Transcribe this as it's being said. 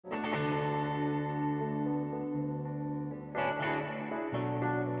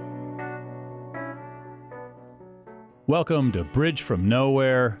Welcome to Bridge from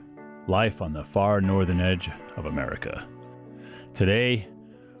Nowhere, life on the far northern edge of America. Today,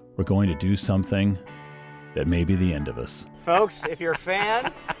 we're going to do something that may be the end of us. Folks, if you're a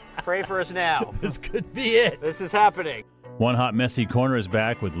fan, pray for us now. This could be it. This is happening. One Hot Messy Corner is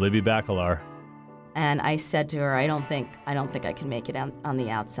back with Libby Bacalar. And I said to her, I don't think I can make it on the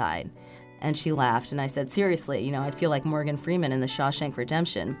outside. And she laughed, and I said, seriously, I feel like Morgan Freeman in The Shawshank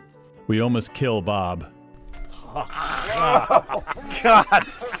Redemption. We almost kill Bob. Oh,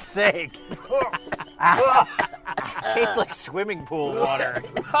 God's sake. Tastes like swimming pool water.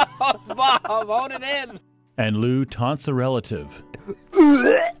 Bob, hold it in. And Lou taunts a relative.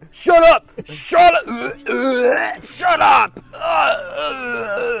 Shut up! Shut up! Shut up!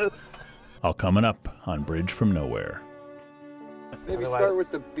 All coming up on Bridge from Nowhere. Maybe start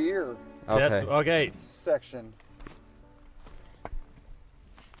with the beer Okay. section.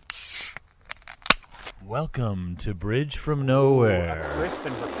 Welcome to Bridge from Nowhere. Crisp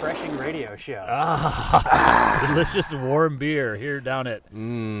and refreshing radio show. Delicious warm beer here down at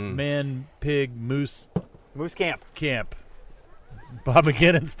Man Pig Moose Camp. Bob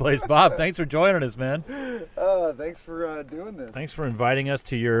McKinnon's place. Bob, thanks for joining us, man. Thanks for doing this. Thanks for inviting us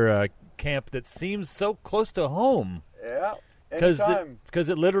to your camp that seems so close to home. Yeah, anytime. Because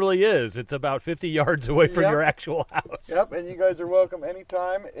it literally is. It's about 50 yards away from your actual house. Yep, and you guys are welcome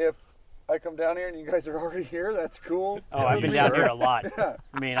anytime. If I come down here and you guys are already here, that's cool. Oh, I've been down here a lot.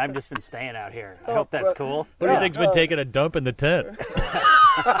 I mean, I've just been staying out here. I hope that's cool. Who do you think's been taking a dump in the tent?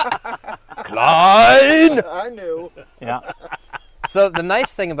 Klein! I knew. Yeah. So the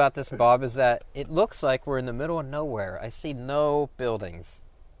nice thing about this, Bob, is that it looks like we're in the middle of nowhere. I see no buildings.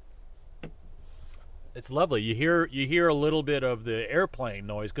 It's lovely. You hear a little bit of the airplane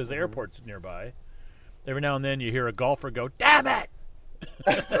noise because the airport's nearby. Every now and then you hear a golfer go, "Damn it!"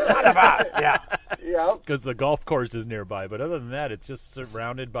 Yeah. Yeah. Because the golf course is nearby. But other than that, it's just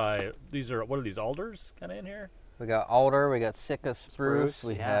surrounded by what are these, alders kind of in here? We got alder, we got Sitka spruce,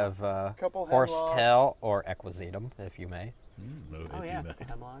 we have Couple horsetail or equisetum, if you may. Oh, yeah.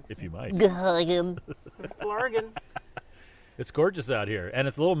 Hemlocks. If you might. Florgan. It's gorgeous out here, and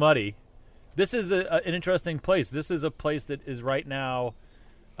it's a little muddy. This is an interesting place. This is a place that is right now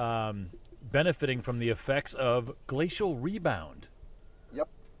benefiting from the effects of glacial rebound. Yep.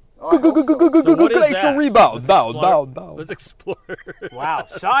 Oh, I hope so. So what is Glacial that? rebound. Let's explore. Wow,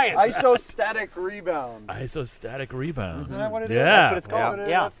 science. Isostatic rebound. Isostatic rebound. Isn't that what it is? Yeah. That's what it's called. That's what it is?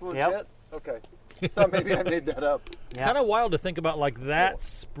 Yeah. That's legit? Yep. Okay. Thought maybe I made that up. Yeah. Kind of wild to think about, like that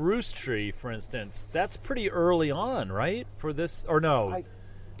spruce tree, for instance. That's pretty early on, right? For this, or no?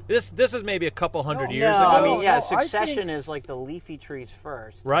 This is maybe a couple hundred No, years No, I ago. mean, yeah, I succession think- is like the leafy trees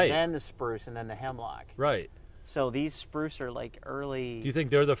first. Right. And then the spruce, and then the hemlock. Right. So these spruce are like early. Do you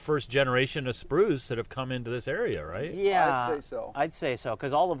think they're the first generation of spruce that have come into this area, right? Yeah. I'd say so.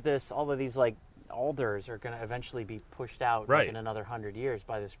 Because all of these like alders are going to eventually be pushed out Right. like, in another 100 years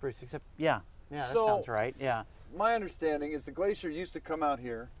by the spruce. Except, that So- sounds right. Yeah. My understanding is the glacier used to come out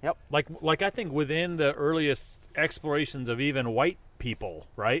here. Yep. Like I think within the earliest explorations of even white people,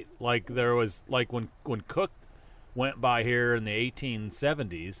 right? Like there was like when Cook went by here in the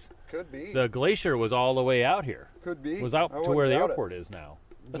 1870s, Could be. the glacier was all the way out here. Could be. Was out I to where the wouldn't doubt airport is now.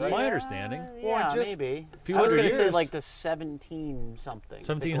 That's Right. my understanding. Yeah, just maybe. few I was hundred going to say years. like the 17 something.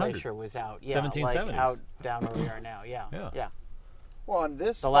 1700. The glacier was out. Yeah, 1770s. like out down where we are now. Yeah. Yeah. Yeah. Well, on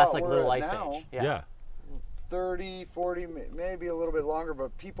this The last spot like we're little at ice now, age. Yeah. 30, 40, maybe a little bit longer,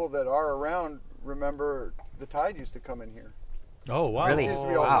 but people that are around remember the tide used to come in here. Oh wow. Really? It used to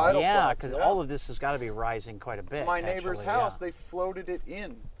be all Wow. tidal Yeah, flats, because all of this has got to be rising quite a bit. my neighbor's actually, house, yeah. they floated it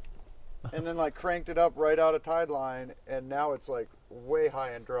in and then like cranked it up right out of tide line, and now it's like way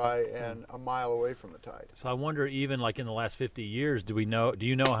high and dry and a mile away from the tide. So I wonder, even like in the last 50 years, do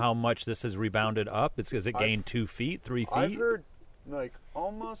you know how much this has rebounded up? Has it gained 2 feet, 3 feet? I've heard like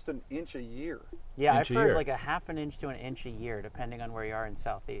almost an inch a year. Yeah, inch I've a heard year. like a half an inch to an inch a year, depending on where you are in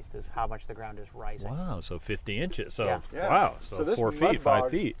Southeast, is how much the ground is rising. Wow, so 50 inches. So Yeah. wow, So this 4 mud feet, 5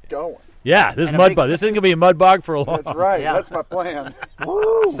 bog's feet. going. Yeah, this And a mud big- bog. This isn't gonna be a mud bog for a long. That's right. Yeah. That's my plan.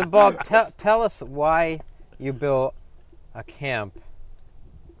 So, Bob, tell us why you built a camp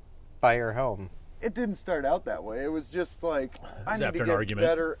by your home. It didn't start out that way. It was just like I need after to an get argument.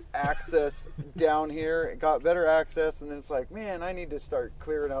 better access down here. It got better access, and then it's like, man, I need to start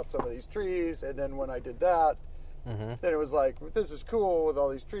clearing out some of these trees. And then when I did that, then it was like, this is cool with all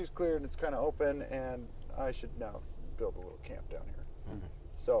these trees cleared and it's kind of open, and I should now build a little camp down here.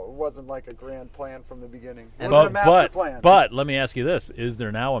 So it wasn't like a grand plan from the beginning. It wasn't a master plan. But let me ask you this: is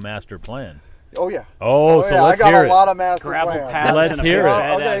there now a master plan? Oh yeah. Oh, so yeah. let's I got hear a it. lot of master Gravel plans. paths. Let's and a hear bed it.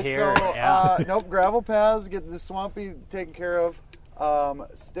 out Okay, here. so Yeah. nope, gravel paths, get the swampy taken care of.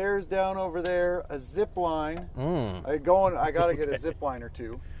 Stairs down over there, a zip line. I gotta get a zip line or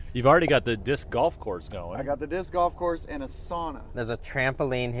two. You've already got the disc golf course going. I got the disc golf course and a sauna. There's a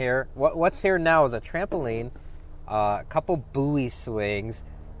trampoline here. What's here now is a trampoline, a couple buoy swings,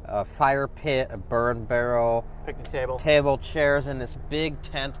 a fire pit, a burn barrel, Picnic table. table, chairs, and this big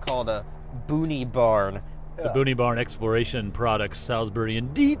tent called a Boonie Barn. The Booney Barn Exploration Products, Salisbury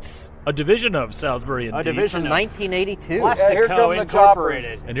and Dietz, a division of Salisbury and A Dietz. division From of 1982. Plastico here come the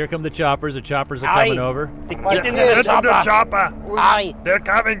Incorporated. And here come the choppers. The choppers are coming over. Get in kids- the chopper. Aye. They're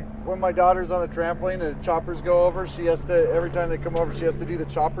coming. When my daughter's on the trampoline and the choppers go over, she has to, every time they come over, she has to do the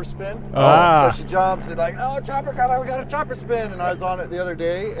chopper spin. Ah. So she jumps and like, oh, chopper coming, we got a chopper spin. And I was on it the other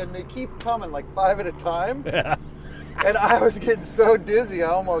day, and they keep coming like 5 at a time. Yeah. And I was getting so dizzy, I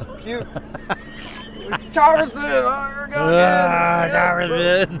almost puked. Chopper spin! Oh, you're going Ah, in. chopper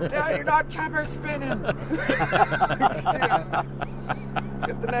spin. Yeah, you're not chopper spinning.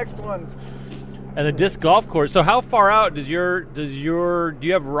 Get the next ones. And the disc golf course. So how far out do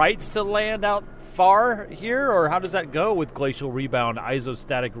you have rights to land out far here, or how does that go with glacial rebound,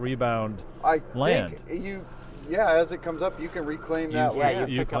 isostatic rebound? I Land. think as it comes up, you can reclaim that yeah, land.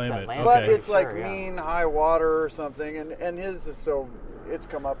 you pick up claim that it. land. But Okay. it's like Sure, yeah. mean high water or something, and his is so it's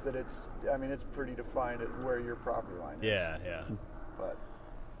come up that it's pretty defined at where your property line is. Yeah, yeah. But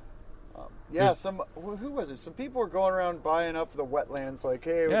There's- who was it? Some people were going around buying up the wetlands, like,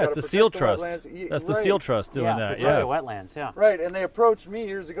 hey, we Yeah, got it's to the Seal protect Trust. the wetlands. That's the Right. Seal Trust doing Yeah, that. protect Yeah. the wetlands. Yeah. Right, and they approached me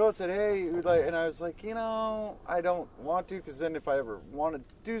years ago and said, "Hey," and I was like, I don't want to, because then if I ever want to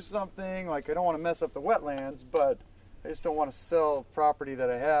do something, like I don't want to mess up the wetlands, but I just don't want to sell property that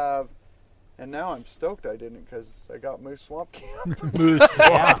I have. And now I'm stoked I didn't, because I got Moose Swamp Camp. Moose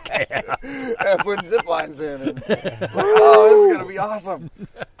Swamp. I'm putting zip lines in, and it's like, oh, this is gonna be awesome.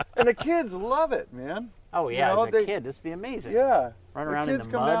 And the kids love it, man. Oh yeah, You know, as a they- kid, this would be amazing. Yeah, Run the around in kids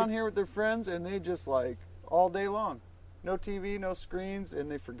the come mud. down here with their friends, and they just like all day long, no TV, no screens,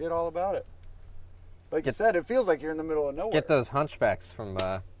 and they forget all about it. Like you said, it feels like you're in the middle of nowhere. Get those hunchbacks from.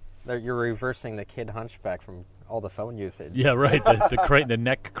 You're reversing the kid hunchback from all the phone usage. Yeah, right. The crane, the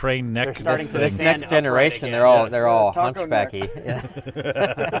neck crane neck. They're starting to This stand next upright generation, again. they're all Taco neck. hunchbacky.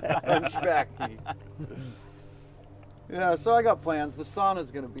 Yeah. Hunchbacky. Yeah, so I got plans. The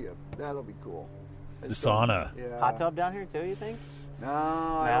sauna's gonna be that'll be cool. The sauna. Yeah. Hot tub down here too, you think? No,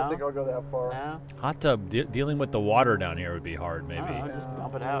 I No? don't think I'll go that far. No. Hot tub. Dealing with the water down here would be hard, maybe. I don't know, just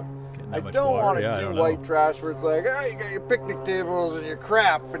bump it out. Getting I that much don't water. want to Yeah, I do don't know. white trash where it's like, oh, you got your picnic tables and your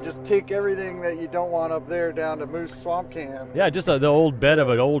crap, and just take everything that you don't want up there down to Moose Swamp Camp. Yeah, just the old bed of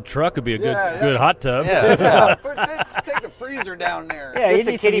an old truck would be a good Yeah, good yeah. hot tub. Yeah. Yeah, but take the freezer down there. Yeah, you Just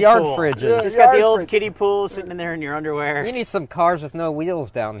a need some kiddie yard pool. fridges. Yeah. Just got the Yard old fridge. kiddie pool sitting in there in your underwear. You need some cars with no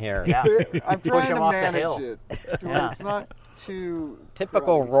wheels down here. Yeah. I'm Push trying them to off the manage hill. it to where Yeah. it's not too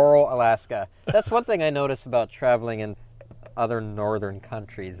Typical crowded. rural Alaska. That's one thing I notice about traveling in other northern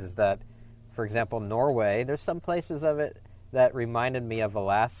countries is that, for example, Norway, there's some places of it that reminded me of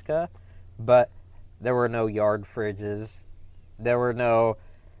Alaska, but there were no yard fridges. There were no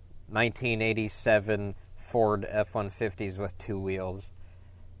 1987 Ford F-150s with 2 wheels.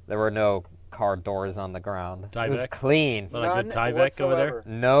 There were no car doors on the ground. It was Tyvek? clean. Well, a good None Tyvek over there. whatsoever.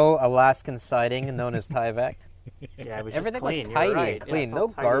 No Alaskan siding known as Tyvek. Yeah, it was Everything just clean. was You're tidy right. and Yeah, clean. it's No all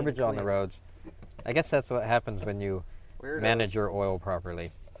tidy garbage and on the clean. roads. I guess that's what happens when you Weirdos. manage your oil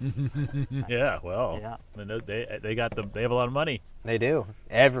properly. Yeah, well, Yeah. they have a lot of money. They do.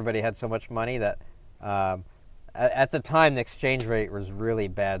 Everybody had so much money that at the time the exchange rate was really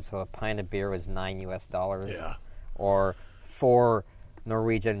bad. So a pint of beer was $9 US. Yeah. Or 4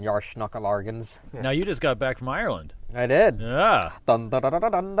 Norwegian Jarsnakkelargens. Now you just got back from Ireland. I did. Yeah.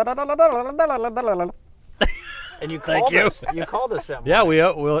 And you Thank called you. us. You called us that Yeah,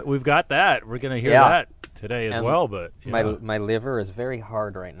 morning. we've got that. We're gonna hear Yeah. that today as And well. But yeah. My liver is very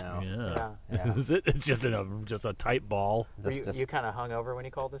hard right now. Yeah. Yeah. Is it? It's just just a tight ball. Were you kind of hung over when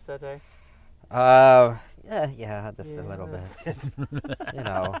you called us that day? Yeah, just a little bit. You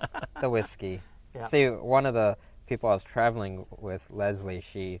know, the whiskey. Yeah. See, one of the people I was traveling with, Leslie,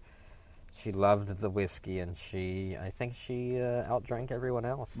 she loved the whiskey, and I think she outdrank everyone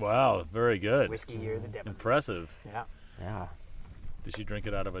else. Wow, very good. Whiskey, you're the devil. Impressive. Yeah. Yeah. Did she drink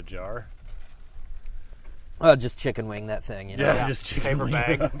it out of a jar? Just chicken wing that thing, you know. Yeah, just chicken Paper wing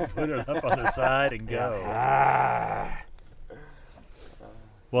bag. it, put it up on the side and go. Ah.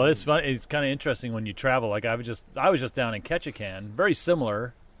 Well, it's fun. It's kind of interesting when you travel. Like I was just down in Ketchikan, very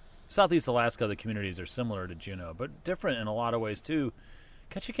similar. Southeast Alaska, the communities are similar to Juneau, but different in a lot of ways too.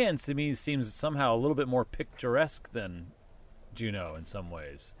 Ketchikan to me seems somehow a little bit more picturesque than Juneau in some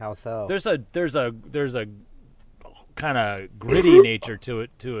ways. How so? There's a kind of gritty nature to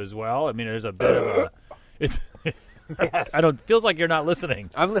it too as well. I mean, there's a bit of a it's. Yes. Feels like you're not listening.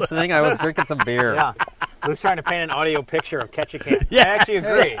 I'm listening. I was drinking some beer. Yeah. Who's trying to paint an audio picture of Ketchikan? Yeah. I actually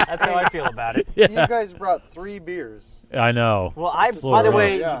agree. That's how I feel about it. You guys brought 3 beers. I know. Well, It's a by little the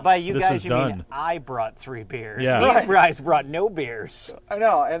way, Yeah. by you This guys, is you done. mean I brought 3 beers. Yeah. These guys brought no beers. I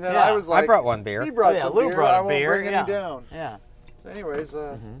know, and then Yeah. I was like, I brought 1 beer. He brought Oh, yeah, some Lou beer. brought a I won't beer, bring yeah. any down. Yeah. So anyways,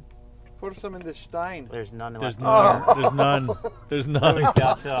 put some in this Stein. There's none There's left. none. There's none. There's none.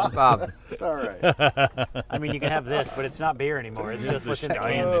 Got some. Bob, It's all right. I mean, you can have this, but it's not beer anymore. It's just what's in the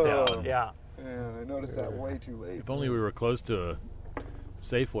Stein can still. still. Yeah. Man, I noticed that way too late. If only we were close to a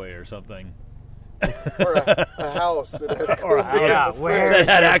Safeway or something. Or a house that had Or a cool beer. Yeah, where is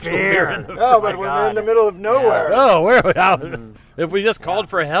That your actual beer? beer in the- No, my but when God. we're in the middle of nowhere. Oh, where? If we just called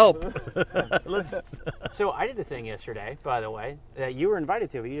for help. Let's. So I did a thing yesterday, by the way, that you were invited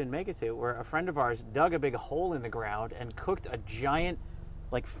to, but you didn't make it to, where a friend of ours dug a big hole in the ground and cooked a giant,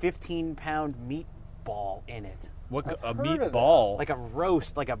 like 15-pound meatball in it. What a heard of that. meatball Like a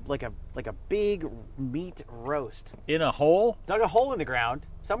roast, like a big meat roast. in a hole? Dug a hole in the ground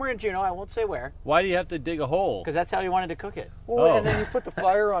somewhere in Juneau. I won't say where, Why do you have to dig a hole? because that's how he wanted to cook it. Well, Oh. and then you put the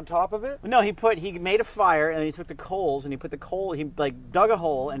fire on top of it. No, he made a fire and then he took the coals and he put the coal. He like dug a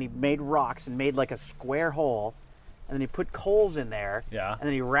hole and he made rocks and made like a square hole, and then he put coals in there. Yeah. And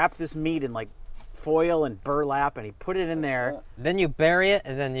then he wrapped this meat in like foil and burlap and he put it in there then you bury it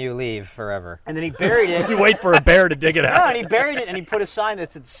and then you leave forever. and then he buried it. You wait for a bear to dig it No, out. and he buried it and he put a sign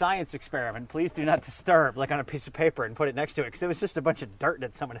that said "Science Experiment. Please do not disturb," like on a piece of paper, and put it next to it because it was just a bunch of dirt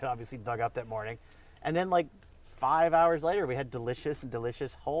that someone had obviously dug up that morning. And then like 5 hours later, we had delicious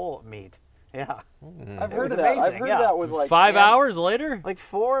whole meat. Yeah, I've It heard was of that. I've amazing, heard yeah. that with like 5 camp- hours later? like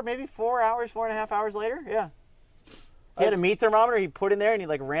 4 hours, 4.5 hours later. Yeah. He had a meat thermometer he put in there and he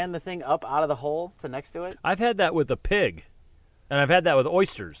like ran the thing up out of the hole to next to it. I've had that with a pig, and I've had that with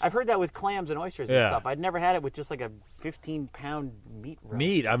oysters. I've heard that with clams and oysters and Yeah. stuff. I'd never had it with just like a 15-pound meat roast.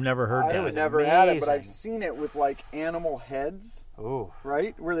 Meat, I've never heard I've that. was never had it, but amazing. I've seen it with like animal heads, Ooh.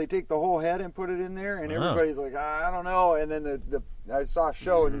 right? Where they take the whole head and put it in there, and Oh. everybody's like, I don't know. And then I saw a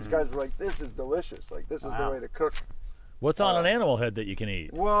show, and these guys were like, "This is delicious. Like this is the Wow. way to cook." What's on an animal head that you can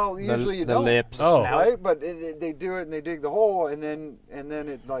eat? Well, usually you the don't. lips. Oh. Right, but they do it and they dig the hole, and then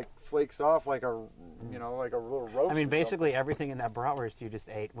it like flakes off like a like a little roast. I mean, or basically everything in that bratwurst you just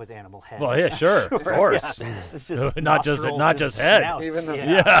ate was animal head. Well, yeah, sure, of course. It's just Not just- nostrils not and just head. snouts. something. Even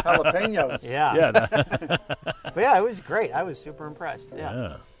the yeah. jalapenos. Yeah. Yeah, that- But yeah, it was great. I was super impressed. Yeah.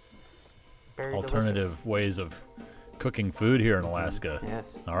 yeah. Very Alternative ways of cooking food here in Alaska.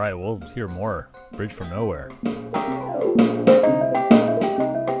 delicious. Yes. All right, we'll hear more. Bridge from Nowhere.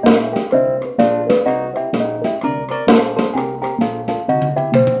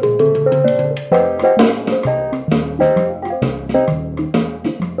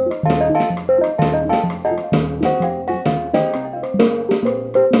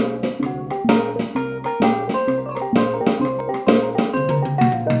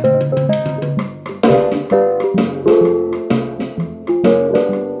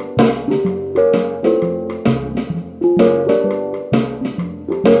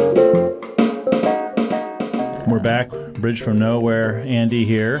 We're back. Bridge from Nowhere. Andy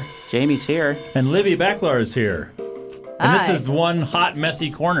here. Jamie's here. And Libby Backlar is here. And this Hi. is the one hot,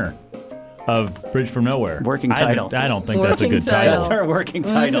 messy corner of Bridge from Nowhere. Working I title. don't think that's a Working good title. title. That's our working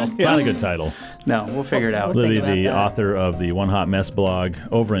title. It's not a good title. No, we'll figure it out. We'll Libby, think about the that. author of the One Hot Mess blog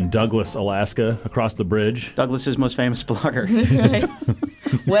over in Douglas, Alaska, across the bridge. Douglas's most famous blogger.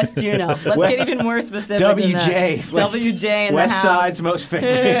 West Juneau. Let's West- get even more specific. WJ. Than that. WJ in West the house. Side's most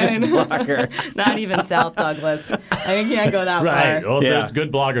famous blogger. Not even South Douglas. I can't go that Right. far. Well, Yeah. there's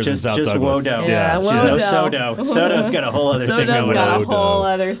good bloggers in South Just Douglas. Wodo. Yeah, She's no Wodo. Sodo. Sodo's got a whole other thing Soda's going got on. a whole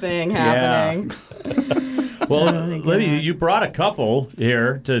other thing happening. Well, Libby, you brought a couple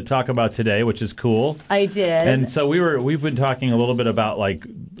here to talk about today, which is cool. I did. And so we've been talking a little bit about like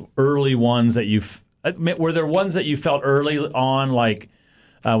early ones that you've. Were there ones that you felt early on, like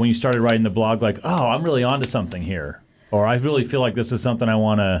when you started writing the blog, like, oh, I'm really onto something here, or I really feel like this is something I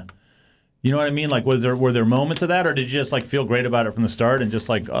want to. You know what I mean? Like, were there moments of that, or did you just like feel great about it from the start and just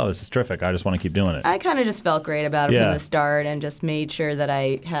like, oh, this is terrific. I just want to keep doing it. I kind of just felt great about it Yeah. from the start and just made sure that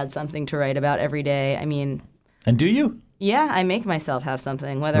I had something to write about every day. I mean, And do you? yeah, I make myself have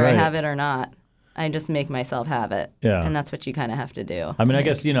something, whether Right. I have it or not. I just make myself have it. Yeah. And that's what you kind of have to do. I mean, I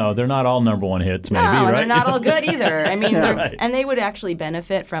guess they're not all number one hits, maybe, No, right? and they're not all good either. I mean, they're Right. and they would actually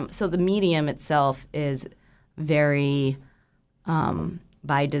benefit from. So the medium itself is very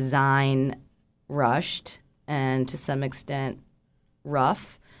by design, rushed and to some extent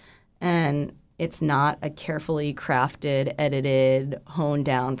rough. And it's not a carefully crafted, edited, honed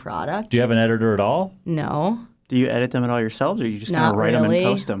down product. Do you have an editor at all? No. Do you edit them at all yourselves, or you just kind Not of write really. them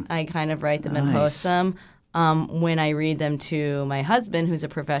and post them? I kind of write them and Nice. post them. When I read them to my husband, who's a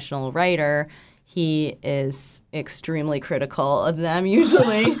professional writer, he is extremely critical of them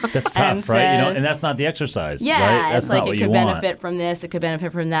usually. That's tough, and right? says, And that's not the exercise, yeah, right? That's it's like not what it you could want. benefit from this, it could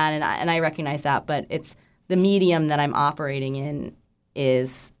benefit from that, and I recognize that, but it's the medium that I'm operating in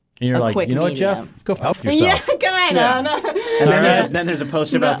is And you're a like, quick you know what, medium. Jeff? Go help yourself. Yeah, kind of. And then there's a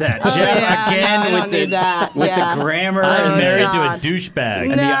post about that. Oh, Jeff yeah, again no, I with don't the need that. with Yeah. the grammar. I'm Oh, married God. to a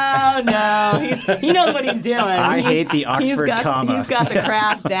douchebag. No, he knows what he's doing. I hate the Oxford he's got, comma. He's got the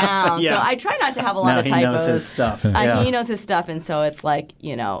craft down. Yeah. So I try not to have a lot No, of he typos. knows his stuff. Yeah. He knows his stuff, and so it's like,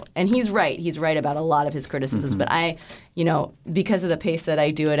 and he's right. He's right about a lot of his criticisms, but I, because of the pace that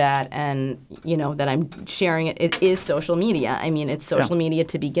I do it at and, that I'm sharing it, it is social media. I mean, it's social media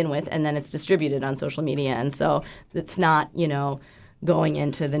to begin with, and then it's distributed on social media. And so it's not, going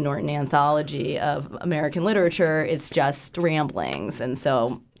into the Norton Anthology of American Literature. It's just ramblings. And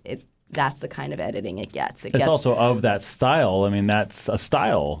so that's the kind of editing it gets. It's also of that style. I mean, that's a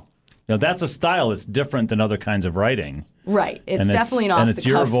style. That's a style that's different than other kinds of writing. Right. It's And definitely an and it's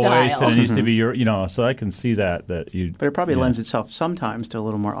your off-the-cuff voice, style. and it needs to be your, so I can see that you. But it probably lends itself sometimes to a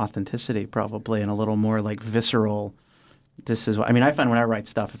little more authenticity, probably, and a little more like visceral. This is what I find when I write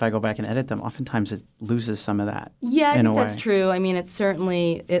stuff, if I go back and edit them, oftentimes it loses some of that. Yeah, I in think a that's way. true. I mean, it's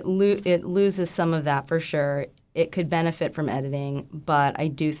certainly it loses some of that for sure. It could benefit from editing, but I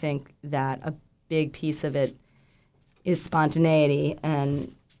do think that a big piece of it is spontaneity,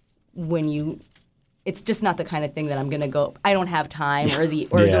 and it's just not the kind of thing that I'm going to go. I don't have time or the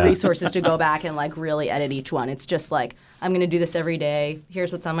Yeah. resources to go back and like really edit each one. It's just like I'm going to do this every day.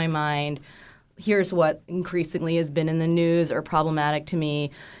 Here's what's on my mind. Here's what increasingly has been in the news or problematic to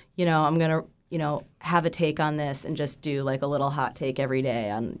me. I'm going to, have a take on this and just do like a little hot take every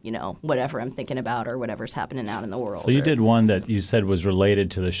day on, whatever I'm thinking about or whatever's happening out in the world. So you did one that you said was related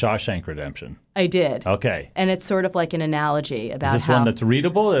to the Shawshank Redemption. I did. Okay. And it's sort of like an analogy about Is this how one that's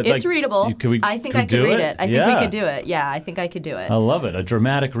readable? it's readable. I think I could read it. I think we could do it. Yeah, I think I could do it. I love it. A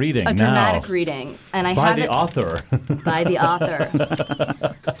dramatic reading. A now. dramatic reading, and I by have the it author. by the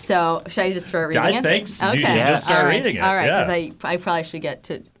author. So should I just start reading I it? think so. Okay. You should just start All right. reading it. All right, Yeah. because I probably should get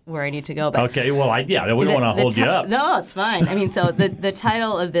to where I need to go. But Okay. Well, we don't want to hold you up. No, it's fine. I mean, so the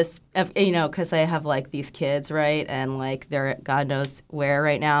title of this, because I have like these kids, right, and like they're God knows where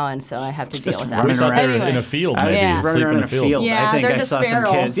right now, and so I have to deal with that. We thought they were Anyway. in a field, I was maybe Yeah. running sleeping around in a field. Yeah, I think they're I just saw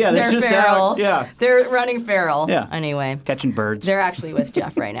feral. some kids. Yeah, they're just feral. out. Yeah, They're running feral. Yeah. Anyway. catching birds. They're actually with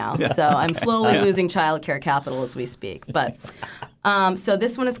Jeff right now. So I'm slowly losing child care capital as we speak. But so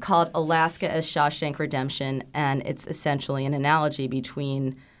this one is called Alaska as Shawshank Redemption, and it's essentially an analogy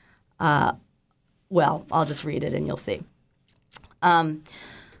between, I'll just read it and you'll see.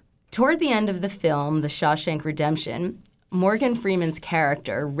 Toward the end of the film, The Shawshank Redemption, Morgan Freeman's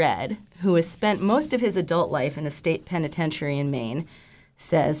character, Red, who has spent most of his adult life in a state penitentiary in Maine,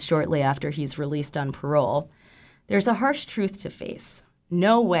 says shortly after he's released on parole, "There's a harsh truth to face.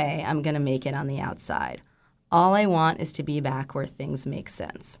 No way I'm going to make it on the outside. All I want is to be back where things make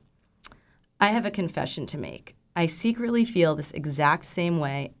sense. I have a confession to make. I secretly feel this exact same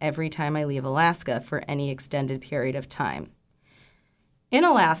way every time I leave Alaska for any extended period of time. In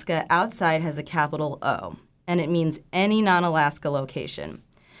Alaska, outside has a capital O, and it means any non-Alaska location.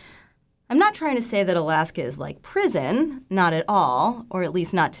 I'm not trying to say that Alaska is like prison, not at all, or at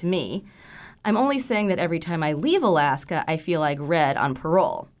least not to me. I'm only saying that every time I leave Alaska, I feel like Red on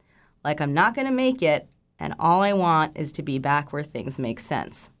parole. Like I'm not going to make it, and all I want is to be back where things make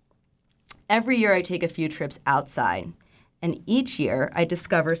sense. Every year I take a few trips outside, and each year I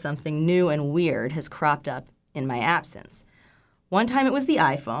discover something new and weird has cropped up in my absence. One time it was the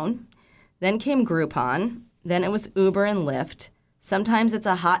iPhone, then came Groupon, then it was Uber and Lyft. Sometimes it's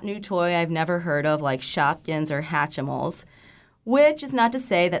a hot new toy I've never heard of like Shopkins or Hatchimals, which is not to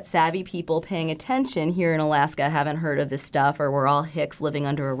say that savvy people paying attention here in Alaska haven't heard of this stuff or we're all hicks living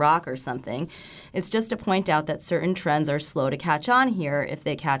under a rock or something. It's just to point out that certain trends are slow to catch on here if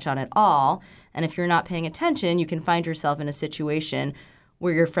they catch on at all, and if you're not paying attention, you can find yourself in a situation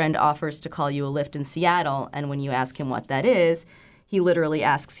where your friend offers to call you a Lyft in Seattle, and when you ask him what that is, he literally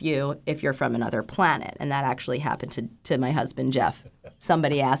asks you if you're from another planet. And that actually happened to my husband, Jeff.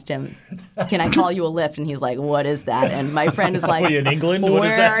 Somebody asked him, can I call you a Lyft? And he's like, what is that? And my friend is like, Were you in England? What is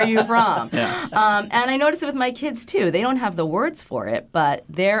where that? are you from? And I notice it with my kids, too. They don't have the words for it, but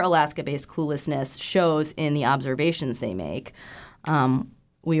their Alaska-based cluelessness shows in the observations they make.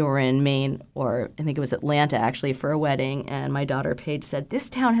 we were in Maine, or I think it was Atlanta actually, for a wedding, and my daughter Paige said, "This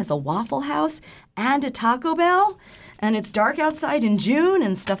town has a Waffle House and a Taco Bell, and it's dark outside in June,"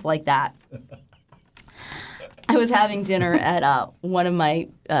 and stuff like that. I was having dinner at one of my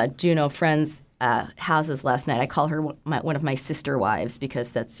Juneau friends' houses last night. I call her one of my sister wives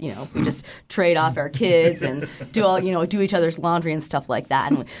because that's, we just trade off our kids and do each other's laundry and stuff like that.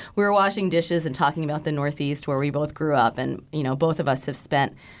 And we were washing dishes and talking about the Northeast where we both grew up, and both of us have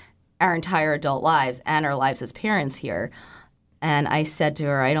spent our entire adult lives and our lives as parents here. And I said to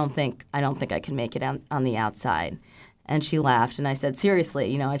her, I don't think I can make it on the outside. And she laughed, and I said,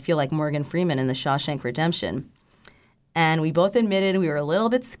 seriously, I feel like Morgan Freeman in The Shawshank Redemption. And we both admitted we were a little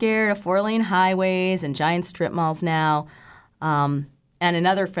bit scared of 4-lane highways and giant strip malls now. And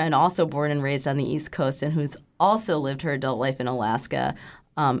another friend, also born and raised on the East Coast and who's also lived her adult life in Alaska,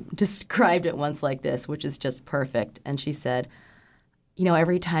 described it once like this, which is just perfect. And she said,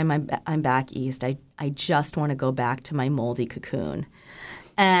 every time I'm back east, I just want to go back to my moldy cocoon.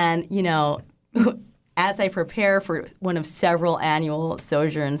 And, as I prepare for one of several annual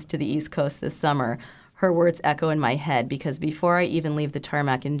sojourns to the East Coast this summer, her words echo in my head, because before I even leave the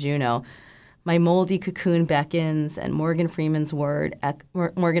tarmac in Juneau, my moldy cocoon beckons, and Morgan Freeman's words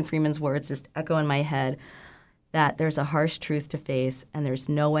just echo in my head that there's a harsh truth to face, and there's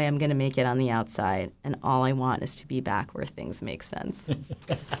no way I'm going to make it on the outside, and all I want is to be back where things make sense.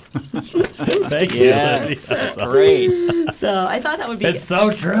 Thank you. Yes, That's awesome. great. So I thought that would be... It's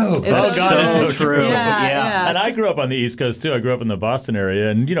so true. It's It's so true. Yeah. And I grew up on the East Coast too. I grew up in the Boston area,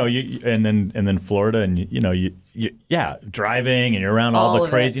 and and then Florida, and you driving, and you're around all All the of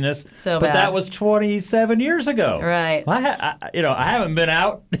it. craziness. So but bad. that was 27 years ago. Right. I haven't been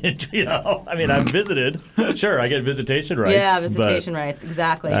out. I mean, I've visited. Sure, I get visitation rights. Yeah, visitation rights,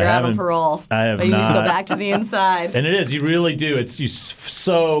 exactly. I You're out on haven't- parole. I have but you need to go not. back to the inside. And it is. You really do. You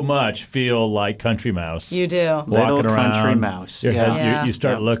so much feel like Country Mouse. You do. Little Walking around. country mouse. Your head- Yeah. you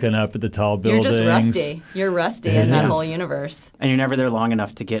start Yeah. looking up at the tall You're buildings. just rusty. You're rusty in that Yes. whole universe. And you're never there long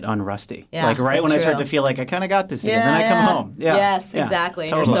enough to get unrusty. Yeah, like right that's when I start true. to feel like I kind of got this again, then I come home. Yeah. Yes, Yeah. exactly.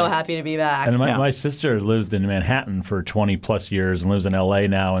 Totally. You're so happy to be back. And Yeah. my sister lived in Manhattan for 20 plus years and lives in LA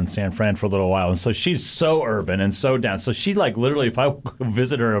now and San Fran for a little while. And so she's so urban and so down. So she literally, if I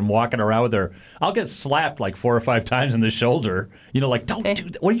visit her and walking around with her, I'll get slapped like 4 or 5 times in the shoulder. Don't do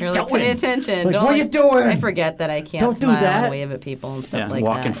that. What are you You're doing? like, pay attention. Like, Don't, what are you doing? I forget that I can't Don't do smile that. and wave at people and stuff Yeah, like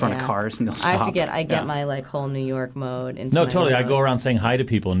walk that. in front of yeah. cars and they'll I have to stop. get Yeah. my whole New York mode into No, my totally. I mode. go around saying hi to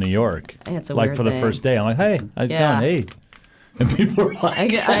people in New York. It's a like weird for the thing. first day. I'm like, hey, how's it Yeah. going? Hey. And people are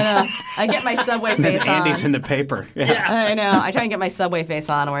like, I know. I get my subway And then face Andy's on. in the paper. Yeah. I know. I try and get my subway face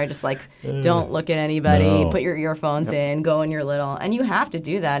on where I just don't look at anybody, No. put your earphones in, go in your little. And you have to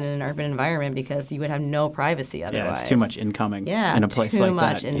do that in an urban environment because you would have no privacy otherwise. Yeah, it's too much incoming Yeah, in a place too like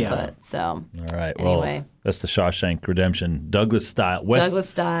much that. input. Yeah. So, all right, well, Anyway. that's the Shawshank Redemption. Douglas style. Douglas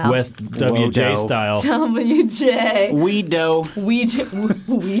style. West WJ Wodo. style. WJ. We do. We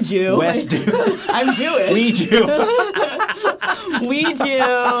Jew. West do. I'm Jewish. We do. We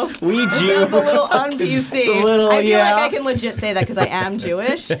Jew. We It's a do. little un-PC. It's a little, I feel yeah. like I can legit say that because I am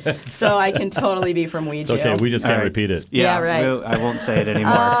Jewish, so I can totally be from We It's Jew. okay. We just can't All right. repeat it. Yeah, right. I won't say it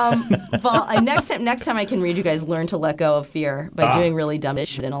anymore. Well, next time I can read you guys "Learn to Let Go of Fear" by doing really dumb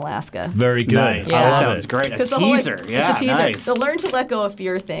shit in Alaska. Very good. Nice. Yeah. I That love sounds it. great. A 'Cause the whole, teaser. Yeah, it's a teaser. nice. The "Learn to Let Go of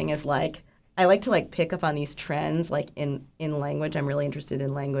Fear" thing is I like to pick up on these trends in language. I'm really interested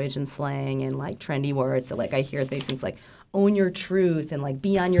in language and slang and trendy words. So I hear things own your truth and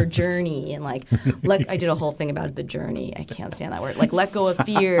be on your journey and I did a whole thing about the journey. I can't stand that word. Let go of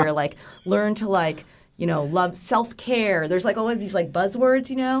fear. Learn to love self-care. There's all of these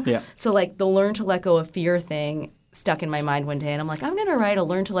buzzwords, Yeah. So the learn to let go of fear thing stuck in my mind one day, and I'm I'm going to write a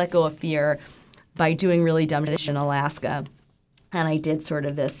learn to let go of fear by doing really dumb shit in Alaska. And I did sort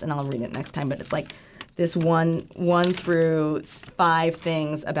of this, and I'll read it next time, but it's this 1 through 5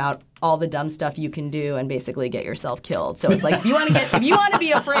 things about all the dumb stuff you can do and basically get yourself killed. So it's if you want to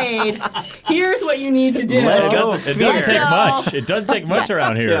be afraid, here's what you need to do. Let It go doesn't, of it doesn't fear. take No. much. It doesn't take much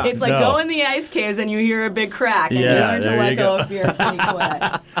around here. Yeah. It's No. go in the ice caves and you hear a big crack and Yeah, you learn to there let you go go. of fear pretty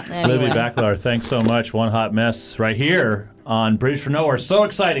quick. Anyway. Libby Backlar, thanks so much. One Hot Mess right here on Bridge for Nowhere. So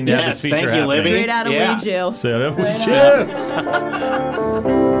exciting to have Yes, this feature thank you, happening. Libby. Straight out of Yeah. Ouija. So that we Straight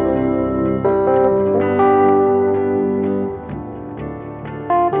do.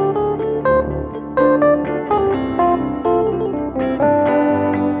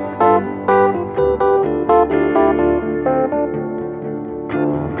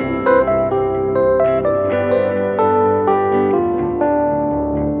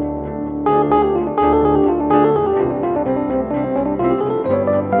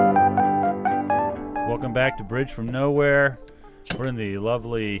 Welcome back to Bridge from Nowhere. We're in the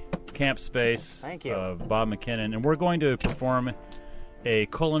lovely camp space Thank you. of Bob McKinnon, and we're going to perform a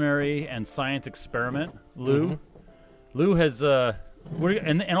culinary and science experiment. Lou has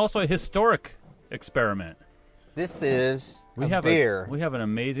and also a historic experiment. This is We a have beer. we have an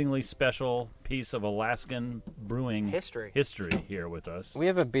amazingly special piece of Alaskan brewing History here with us. We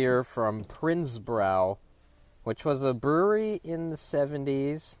have a beer from Prinsbrau, which was a brewery in the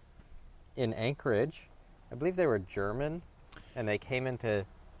 70s in Anchorage. I believe they were German, and they came into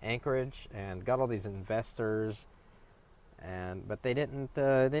Anchorage and got all these investors, but they didn't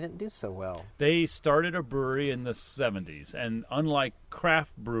do so well. They started a brewery in the 70s, and unlike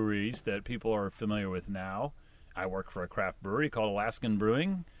craft breweries that people are familiar with now, I work for a craft brewery called Alaskan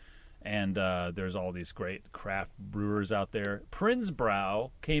Brewing, and there's all these great craft brewers out there.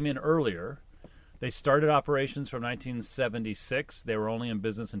 Prinsbrau came in earlier. They started operations from 1976. They were only in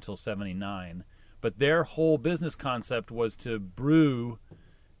business until 79. But their whole business concept was to brew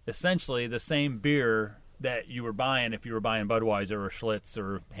essentially the same beer that you were buying if you were buying Budweiser or Schlitz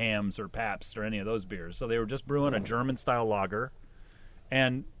or Hamm's or Pabst or any of those beers. So they were just brewing a German-style lager.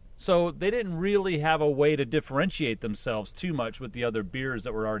 And so they didn't really have a way to differentiate themselves too much with the other beers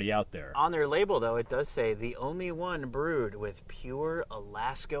that were already out there. on their label, though, it does say the only one brewed with pure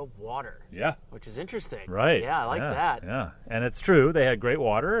Alaska water, Yeah, which is interesting. right. Yeah, I like that. Yeah, and it's true. They had great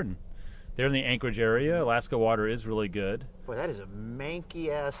water, and they're in the Anchorage area. Alaska water is really good. Boy, that is a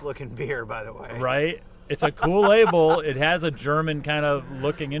manky-ass looking beer, by the way. Right? It's a cool label. It has a German kind of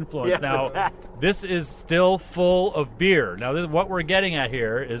looking influence. Yeah, Now, that. this is still full of beer. Now, what we're getting at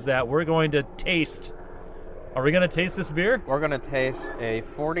here is that we're going to taste. Are we going to taste this beer? We're going to taste a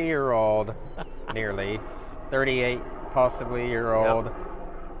 40-year-old, nearly 38 possibly year-old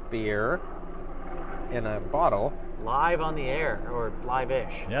beer in a bottle. Live on the air, or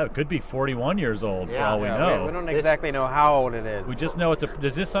live-ish. Yeah, it could be 41 years old for Yeah. all we Yeah, know. we don't exactly know how old it is. We just know it's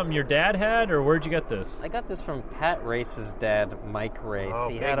is this something your dad had, or where'd you get this? I got this from Pat Race's dad, Mike Race. Oh,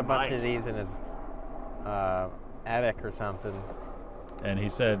 he Big had a bunch Mike. of these in his attic or something. And he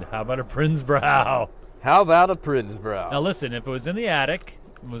said, how about a Prinsbrau? How about a Prinsbrau? Now listen, if it was in the attic,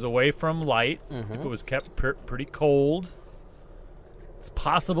 it was away from light, if it was kept pretty cold, it's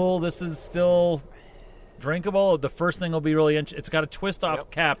possible this is still drinkable. The first thing will be really it's got a twist-off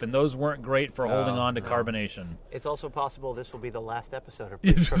cap, and those weren't great for holding on to carbonation. It's also possible this will be the last episode of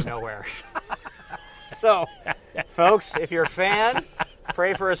Bridge from Nowhere. So, folks, if you're a fan,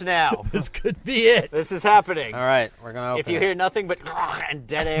 pray for us now. This could be it. This is happening. All right, we're going to open If you it. hear nothing but and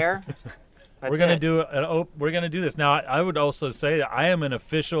dead air, that's We're gonna it. we're gonna do this now. I would also say that I am an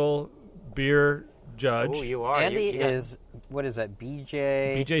official beer judge. Oh, you are. Andy You- is, what is that,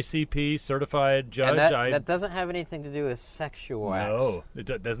 BJ? BJCP certified judge. And that doesn't have anything to do with sexual acts. No,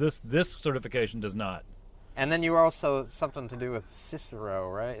 does this certification does not. And then you were also something to do with Cicero,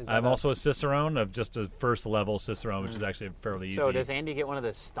 right? Is that I'm not- also a Cicerone of just a first level Cicerone, which is actually fairly easy. So does Andy get one of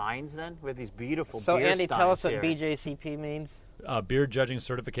the Steins then? We have these beautiful So beer Andy, tell us what Steins here. BJCP means. Beer judging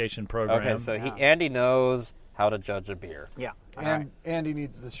certification program. Okay, so Andy knows how to judge a beer. Yeah. All And right. Andy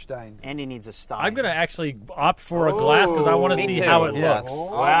needs the Stein. Andy needs a Stein. I'm gonna actually opt for a glass because I want to Me see too, how it yes. looks.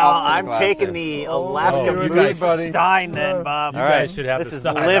 Well, I'll I'm glass taking in. the Alaska Oh, you Blue guys- Stein then, Bob. All right. You guys should have This the is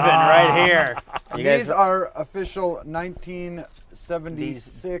stuff. living right here. You guys, These are official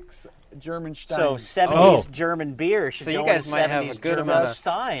 1976 German Stein. So 70s Oh. German beer should So you go guys in might have a 70s good German amount of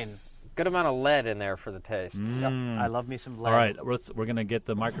Stein. good amount of lead in there for the taste. I love me some lead. All right, we're gonna get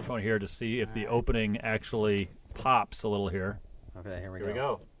the microphone here to see if the opening actually pops a little here. Okay, here we Here we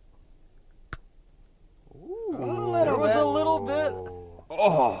go. go. There was a little bit.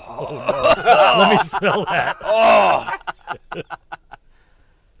 Let me smell that.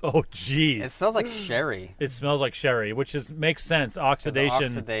 Oh, jeez. It smells like sherry. It smells like sherry, which makes sense. It's Oxidation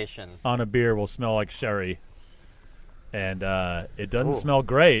oxidation. on a beer will smell like sherry, and it doesn't smell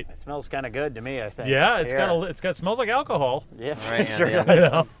great. It smells kind of good to me, I think. Yeah, it's Here. got smells like alcohol. Yeah, All right, sure Andy, does. You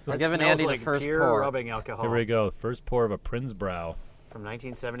know? We're It giving smells Andy like the first pure pour. rubbing alcohol. Here we go. First pour of a Prinsbrau. From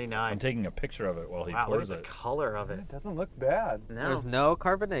 1979. I'm taking a picture of it while he Wow, look at pours the it. color of it. It doesn't look bad. No, There's no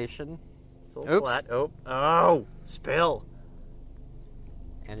carbonation. it's a little Oops. flat. Oh, spill.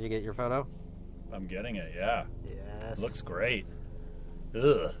 And you get your photo? I'm getting it. Yeah, Yes. looks great.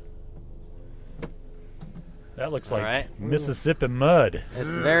 Ugh. That looks All like right. Mississippi mud.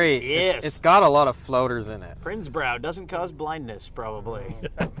 It's very. yes. It's got a lot of floaters in it. Prinsbrau doesn't cause blindness, probably.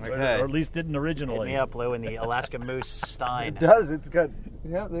 or at least didn't originally. Hit me up, Lou, in the Alaska Moose Stein. It does. It's got.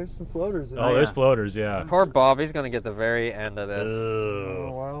 Yeah, there's some floaters in Oh, there. there's floaters, yeah. Poor Bob, he's going to get the very end of this.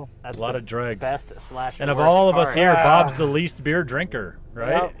 Oh, wow. That's A lot the of dregs. Best / And of worst all of us part. here, Yeah. Bob's the least beer drinker,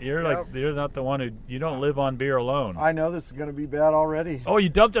 right? Yep, You're not the one who you don't live on beer alone. I know this is going to be bad already. Oh, you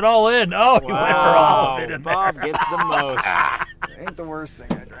dumped it all in. Oh, you went for all of it in there. Bob gets the most. Ain't the worst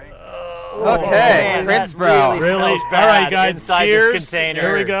thing I drank. Okay, man, Prince that Brow. really Really? smells All bad right, guys. inside Cheers. this container.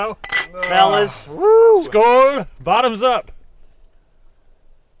 Here we go. Fellas, woo! Score. Bottoms up.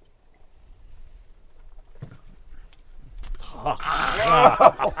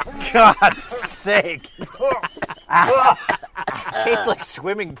 God's sake. Tastes like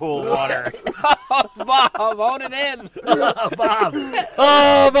swimming pool water. Bob, hold it in. Bob.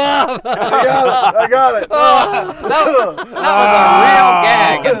 Oh, Bob. I got it. That was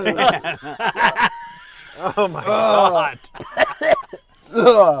a real gag. Oh my God.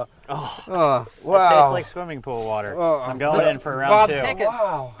 Ugh. Oh, Tastes Wow. like swimming pool water. Oh, I'm going this- in for round Bob, 2. take it.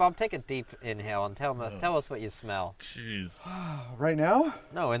 Wow. Bob, take a deep inhale and tell us what you smell. Jeez. Right now?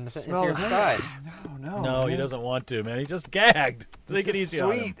 No, into Smell your it. stein. Oh, no. No, he doesn't want to, man. He just gagged. Take it easy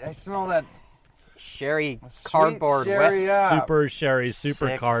on him. Sweet. I smell that Sherry sweet cardboard sherry, wet. yeah. Super sherry, super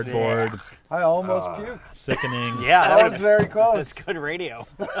Sick cardboard, I almost puked. sickening. Yeah, That was very close. That's good radio.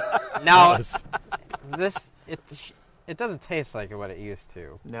 Now, Yes. it doesn't taste like what it used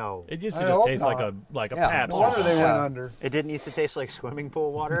to. No. It used I to just hope taste not. like a Yeah. patch. No wonder they went Yeah. under. It didn't used to taste like swimming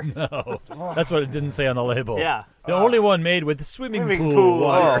pool water. No, that's what it didn't say on the label. Yeah. The only one made with swimming Swimming pool pool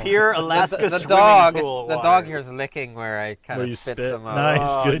water. water. Here, Alaska the swimming dog, pool the water. dog here is licking where I kind Where of you spit spit. some out. Nice,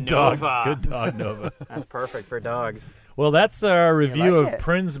 Oh, good Nova. dog. Good dog, Nova. That's perfect for dogs. Well, that's our review like of it?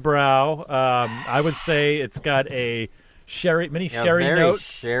 Prinzbrau. I would say it's got a many Yeah, sherry very notes,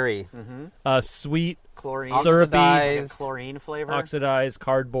 sherry. sweet, Chlorine. Syrupy. Like a Oxidized chlorine flavor. oxidized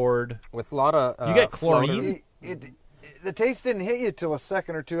cardboard. with a lot of You get chlorine? The taste didn't hit you till a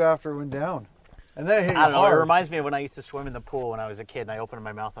second or two after it went down. And then it hit you I don't know. It hard. reminly of when I used to swim in the pool when I was a kid and I opened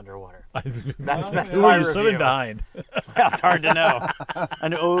my mouth underwater. That's Who my are you swimming review. behind? That's hard to know.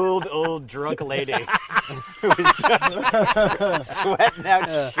 An old drunk lady who was just sweating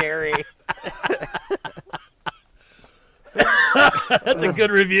out sherry. That's a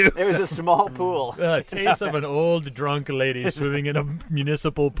good review. It was a small pool. Taste of an old drunk lady swimming in a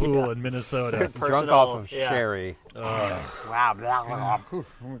municipal pool in Minnesota. drunk off of sherry. Wow. Blah, blah, blah. I'm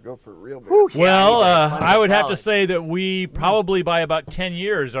going to go for real beer. Well, you better cleanse I would the have to palate. say that we probably by about 10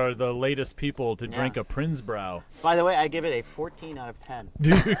 years are the latest people to drink a Prinzbrau. By the way, I give it a 14 out of 10.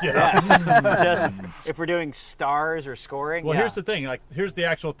 Yeah. Just if we're doing stars or scoring. Well, yeah. here's the thing. Here's the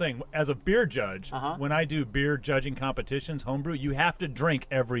actual thing. As a beer judge, Uh-huh. when I do beer judging competitions, homebrew, you have to drink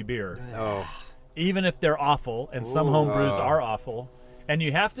every beer, Oh, even if they're awful. And some homebrews are awful, and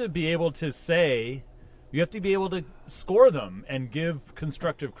you have to be able to say, you have to be able to score them and give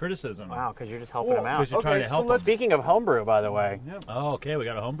constructive criticism. Wow, because you're just helping them out. Because you're trying to help them. Speaking of homebrew, by the way, Oh, okay. We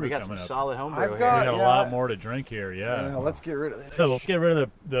got a homebrew we got coming some up. solid homebrew I've here. We got- got a Yeah. lot more to drink here. Yeah, Yeah. let's get rid of this. So let's get rid of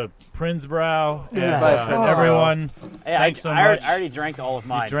the Prinzbrau. And, Yeah. everyone, Hey, thanks so I much. already drank all of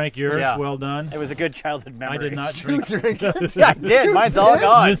mine. You drank yours. Yeah. Well done. It was a good childhood memory. I did not drink. Yeah, I did. Mine's all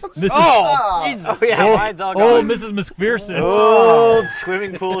gone. Mrs. Oh, Jesus. yeah, mine's all Oh, gone. Mrs. McPherson. Old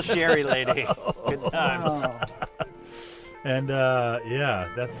swimming pool sherry lady. Good times. And yeah,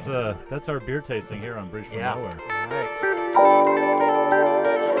 that's our beer tasting here on Bridge from Yeah. Nowhere. All right.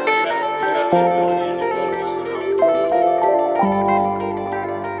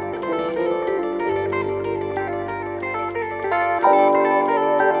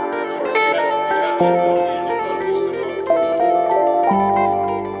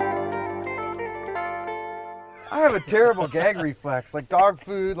 I have a terrible gag reflex, like dog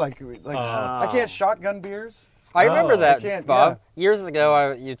food, like I can't shotgun beers. I remember Oh. that, I can't- Bob. Years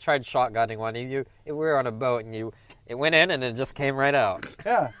ago, you tried shotgunning one. We were on a boat, and it went in, and it just came right out.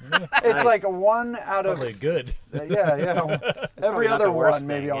 Yeah, it's like a 1 out of Probably good. yeah. Every not other the worst one,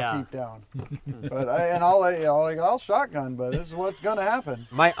 maybe thing, I'll yeah. keep down. But I'll shotgun, but this is what's gonna happen.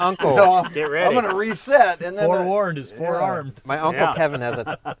 My uncle, Get ready. I'm gonna reset, and then Forewarned is forearmed. my uncle Yeah. Kevin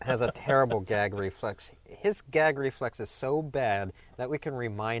has a terrible gag reflex. His gag reflex is so bad that we can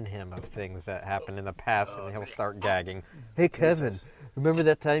remind him of things that happened in the past, and he'll start gagging. Hey, Kevin, remember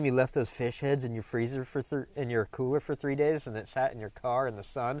that time you left those fish heads in your freezer in your cooler for 3 days, and it sat in your car in the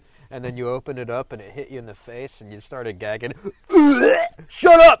sun, and then you opened it up and it hit you in the face, and you started gagging.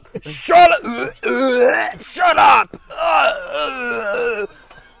 Shut up! Shut up! Shut up!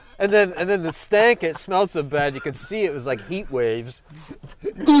 And then the stank, it smelled so bad you could see it was like heat waves.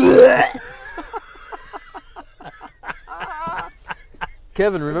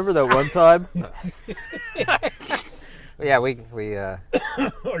 Kevin, remember that one time? Yeah, we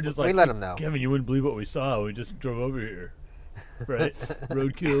Or just like, we let him know. Kevin, you wouldn't believe what we saw. We just drove over here. Right?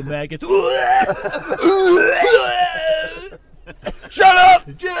 Roadkill maggots. Shut up!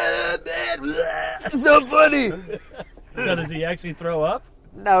 It's not funny. Now, does he actually throw up?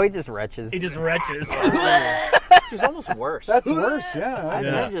 No, he just retches. He just retches. It's almost worse. That's worse, yeah. I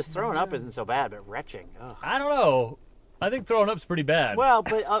Yeah. think just throwing up isn't so bad, but retching. Ugh. I don't know. I think throwing up's pretty bad. Well,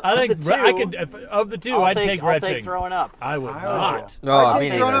 but I think of the two, I could of the two. I'd take I'll retching. take throwing up. I would I not. No, I I take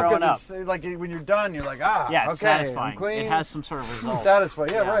mean, throwing up throwing because it's like when you're done, you're like, Yeah, it's okay, satisfying. I'm clean. It has some sort of result.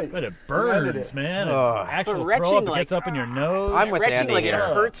 Satisfied, yeah, Yeah. right. But it ended burns, it. man. Ugh. Actual But throw retching, up like- gets up in your nose. I'm with retching, Andy like here. it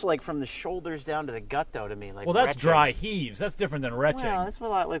hurts, like from the shoulders down to the gut, though. To me, like Well, that's retching. dry heaves. That's different than retching. Well, that's a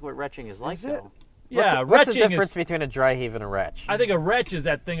lot like what retching is like, Is it? though. Yeah, What's the retching difference is. between a dry heave and a retch? I think a retch is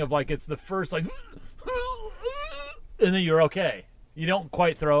that thing of like it's the first like, and then you're okay. You don't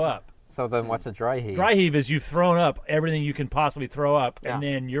quite throw up. So then what's a dry heave? Dry heave is you've thrown up everything you can possibly throw up, and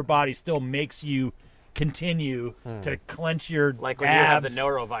Yeah. then your body still makes you continue to clench your Like when you have the abs.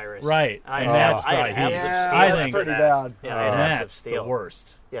 norovirus. Right, I and had, that's I dry had abs heave. of Yeah, steel I for think- pretty that. bad. Yeah, I had abs of That's steel. the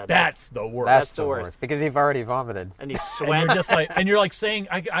worst. Yeah, That's the worst. That's the the worst. worst because you've already vomited. And you and sweat. you're just like, and you're like saying,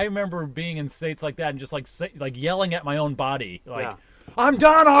 I remember being in states like that and just like like yelling at my own body, like, Yeah. I'm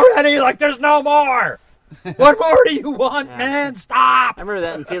done already. Like, there's no more. What more do you want, Yeah. man? Stop. I remember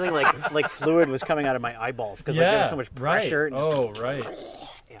that and feeling like fluid was coming out of my eyeballs because like, there was so much pressure. Right. And just, Oh, right.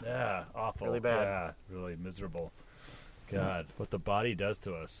 Yeah, awful. Really bad. Yeah, really miserable. God, what the body does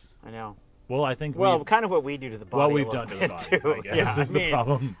to us. I know. Well, I think Well, we've, kind of what we do to the body. well, a we've little done to the bit, body, too. I guess, Yeah, is the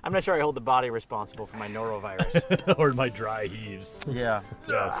problem. I'm not sure I hold the body responsible for my norovirus. or my dry heaves. yeah.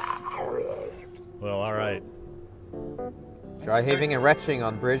 Yes. Well, all right. Dry heaving and retching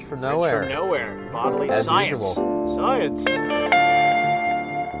on Bridge from Nowhere. From nowhere. Bodily As science. usual. Science.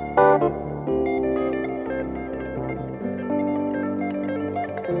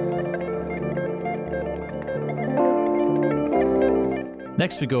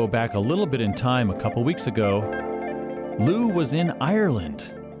 Next, we go back a little bit in time. A couple weeks ago, Lou was in Ireland,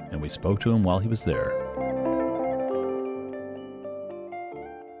 and we spoke to him while he was there.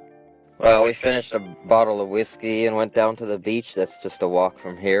 Well, we finished a bottle of whiskey and went down to the beach. That's just a walk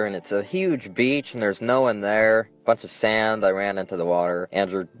from here, and it's a huge beach, and there's no one there. Bunch of sand. I ran into the water.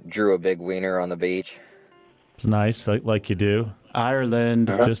 Andrew drew a big wiener on the beach. It's nice, like you do. Ireland.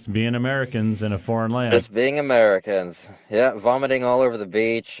 Just being Americans in a foreign land. Just being Americans. Yeah, vomiting all over the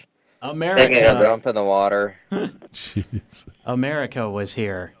beach. Taking a America. dump in the water. Jeez. America was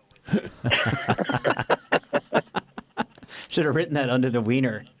here. Should have written that under the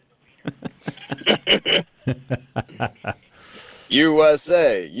wiener.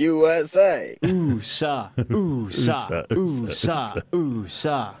 USA, USA. Ooh sa, ooh sa, ooh sa, ooh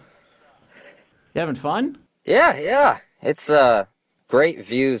sa. You having fun? Yeah. It's great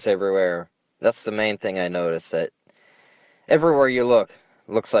views everywhere. That's the main thing I noticed. That everywhere you look,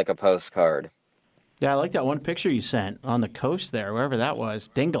 looks like a postcard. Yeah, I like that one picture you sent on the coast there, wherever that was.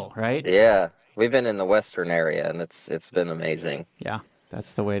 Dingle, right? Yeah, we've been in the western area, and it's been amazing. Yeah,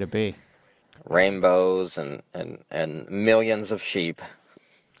 that's the way to be. Rainbows and millions of sheep.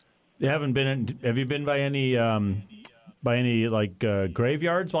 You haven't been in, have you been by any like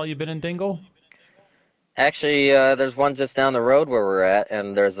graveyards while you've been in Dingle? Actually, there's one just down the road where we're at,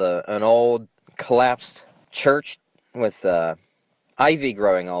 and there's an old collapsed church with ivy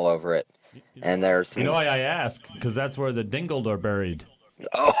growing all over it. And there's some... You know why I ask? Because that's where the Dingled are buried.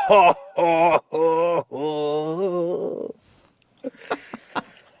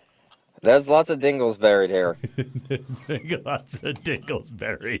 There's lots of dingles buried here. Lots of Dingles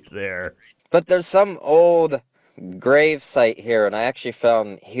buried there. But there's some old grave site here, and I actually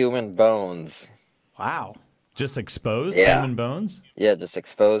found human bones. Wow. Just exposed Yeah. human bones? Yeah, just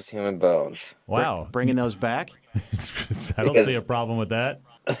exposed human bones. Wow. Bringing those back? I don't Because- see a problem with that.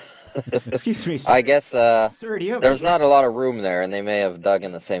 Excuse me, sir. I guess Sir, do you have there's not a lot of room there, and they may have dug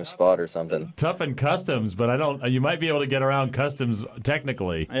in the same spot or something. Tough in customs, but I don't. You might be able to get around customs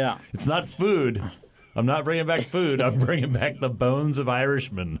technically. Yeah. It's not food. I'm not bringing back food. I'm bringing back the bones of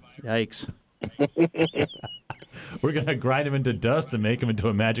Irishmen. Yikes. We're gonna grind them into dust and make them into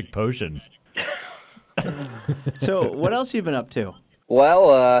a magic potion. So, what else you been up to?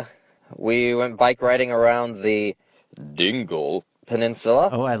 Well, we went bike riding around the Dingle Peninsula.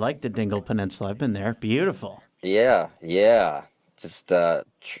 Oh, I like the Dingle Peninsula. I've been there. Beautiful. Yeah. Just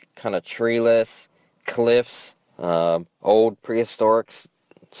kind of treeless cliffs, old prehistoric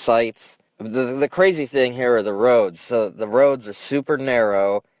sites. The crazy thing here are the roads. So the roads are super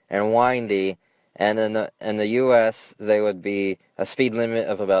narrow and windy, And in the U.S., they would be a speed limit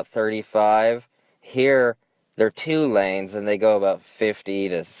of about 35. Here, they're 2 lanes, and they go about 50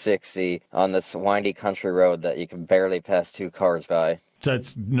 to 60 on this windy country road that you can barely pass 2 cars by. So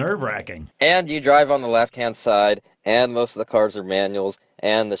it's nerve-wracking. And you drive on the left-hand side, and most of the cars are manuals,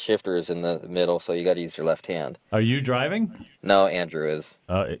 and the shifter is in the middle, so you got to use your left hand. Are you driving? No, Andrew is.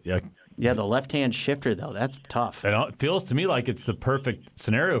 Yeah, the left-hand shifter, though, that's tough. It feels to me like it's the perfect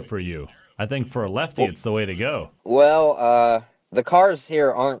scenario for you. I think for a lefty, it's the way to go. Well, the cars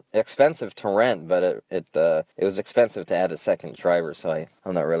here aren't expensive to rent, but it was expensive to add a second driver, so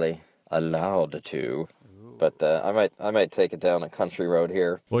I'm not really allowed to. But I might take it down a country road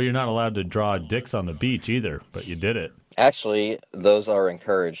here. Well, you're not allowed to draw dicks on the beach either, but you did it. Actually, those are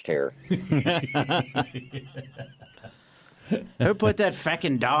encouraged here. Who put that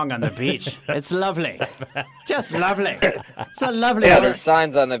feckin' dong on the beach? It's lovely. Just lovely. It's a lovely... Yeah, there's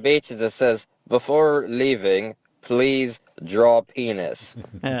signs on the beaches that says, before leaving, please draw penis.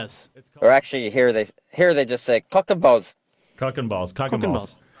 Yes. Or actually, here they just say, cock and balls. Cock and balls. Cock and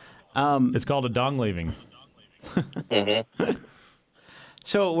balls. It's called a dong leaving. Mm-hmm.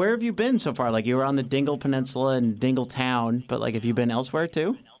 So where have you been so far? Like, you were on the Dingle Peninsula and Dingle Town, but, like, have you been elsewhere,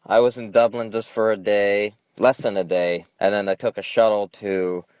 too? I was in Dublin just for a day, less than a day, and then I took a shuttle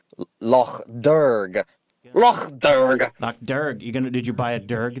to Loch Derg. Loch Derg! Loch Derg. Did you buy a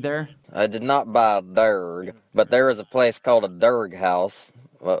Derg there? I did not buy a Derg, but there was a place called a Derg House,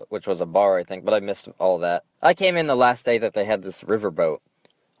 which was a bar, I think, but I missed all that. I came in the last day that they had this riverboat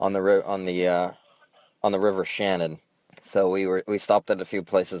on the River Shannon. So we stopped at a few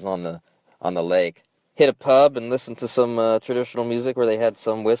places on the lake, hit a pub and listened to some traditional music where they had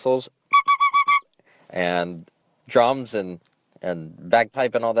some whistles and drums and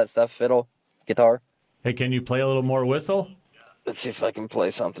bagpipe and all that stuff, fiddle, guitar. Hey, can you play a little more whistle? Let's see if I can play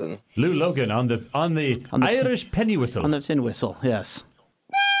something. Lou Logan on the Irish penny whistle. On the tin whistle, yes.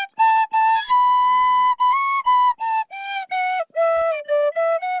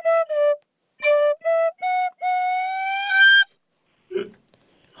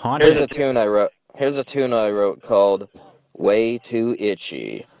 Haunted. Here's a tune I wrote called "Way Too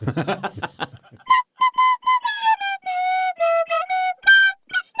Itchy."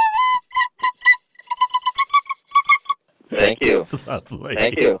 Thank you. That's lovely.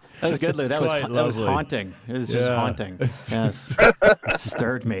 Thank you. That was good, Lou. That was lovely. haunting. It was just haunting. Yes.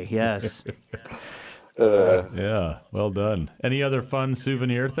 Stirred me, yes. Yeah, well done. Any other fun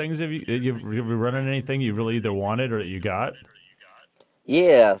souvenir things? Have you run into anything you really either wanted or that you got?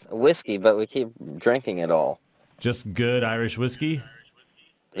 Yeah, whiskey, but we keep drinking it all. Just good Irish whiskey?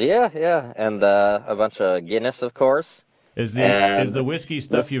 Yeah, and a bunch of Guinness, of course. Is the whiskey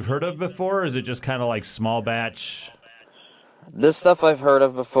stuff you've heard of before, or is it just kind of like small batch? There's stuff I've heard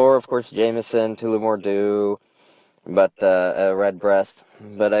of before, of course, Jameson, Tullamore Dew, but Redbreast.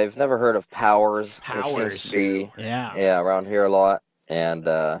 But I've never heard of Powers. Powers. Which seems to be, Yeah. around here a lot. And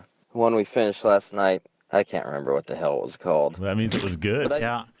one we finished last night, I can't remember what the hell it was called. That means it was good. But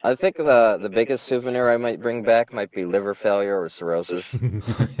Yeah. I think the biggest souvenir I might bring back might be liver failure or cirrhosis.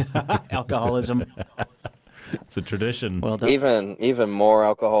 Alcoholism. It's a tradition. Well done. even more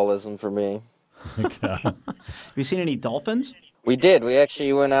alcoholism for me. Have you seen any dolphins? We did. We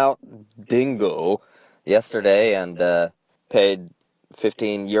actually went out Dingle yesterday and paid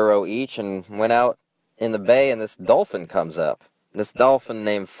 €15 each and went out in the bay, and this dolphin comes up. This dolphin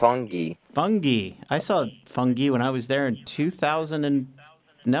named Fungi. Fungi. I saw Fungi when I was there in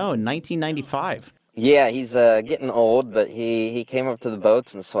 1995. Yeah, he's getting old, but he came up to the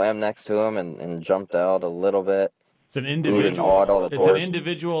boats and swam next to him and jumped out a little bit. It's an Oohed and individual. awed all the It's an tourists.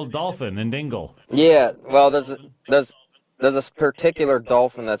 individual dolphin in Dingle. Yeah, well, there's this particular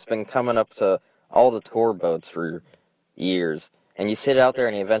dolphin that's been coming up to all the tour boats for years, and you sit out there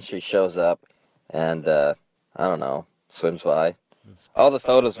and he eventually shows up, and I don't know, swims by. All the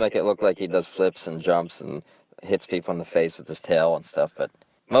photos make it look like he does flips and jumps and hits people in the face with his tail and stuff, but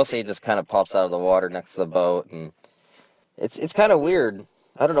mostly he just kind of pops out of the water next to the boat, and it's kind of weird.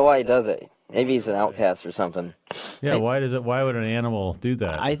 I don't know why he does it. Maybe he's an outcast or something. Yeah, why would an animal do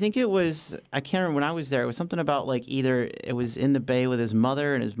that? I think it was, I can't remember when I was there, it was something about like either it was in the bay with his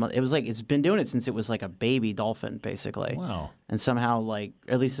mother and his mother. It was like, it's been doing it since it was like a baby dolphin, basically. Wow. And somehow, like,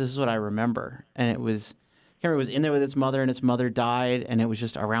 at least this is what I remember. And it was, I can't remember, it was in there with its mother and its mother died and it was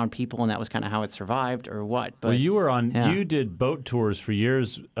just around people and that was kind of how it survived or what. But well, you did boat tours for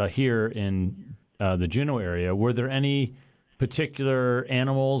years here in the Juneau area. Were there any particular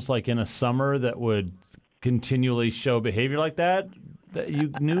animals, like in a summer, that would continually show behavior like that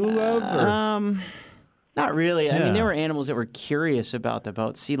you knew of? Or? Not really. I mean, Yeah. there were animals that were curious about the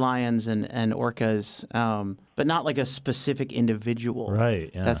boat, sea lions and orcas, but not like a specific individual.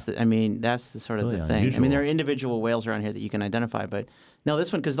 Right, yeah. That's the sort of Really the thing. I unusual. mean, there are individual whales around here that you can identify, but no,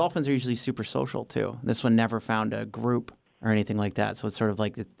 this one, because dolphins are usually super social too. This one never found a group or anything like that. So it's sort of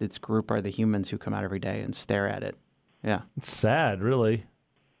like its group are the humans who come out every day and stare at it. Yeah. It's sad, really.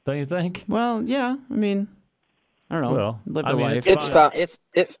 Don't you think? Well, yeah. I mean, I don't know. Well, Live I the mean, life. it's fine.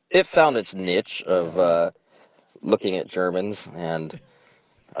 It found its niche of looking at Germans, and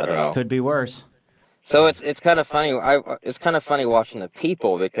I don't know. Could be worse. So it's kind of funny. It's kind of funny watching the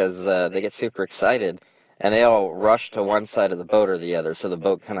people because they get super excited, and they all rush to one side of the boat or the other. So the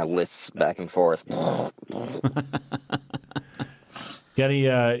boat kind of lists back and forth. Got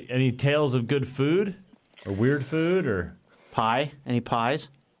any tales of good food or weird food or? Pie? Any pies?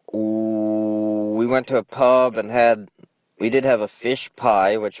 Ooh, we went to a pub and we did have a fish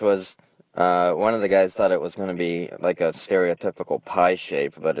pie, which was one of the guys thought it was going to be like a stereotypical pie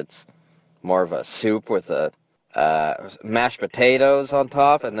shape, but it's more of a soup with mashed potatoes on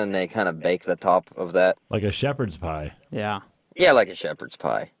top, and then they kind of bake the top of that. Like a shepherd's pie. Yeah. Yeah, like a shepherd's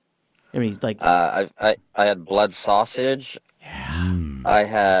pie. I mean, like I had blood sausage. Yeah. I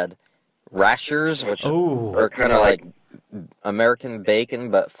had rashers, which are kind of like American bacon,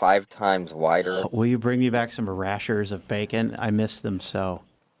 but 5 times wider. will you bring me back some rashers of bacon? I miss them so.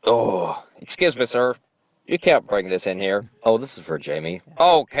 Oh, excuse me, sir. You can't bring this in here. Oh, this is for Jamie.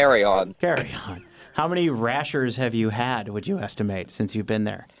 Oh, carry on. Carry on. How many rashers have you had, would you estimate, since you've been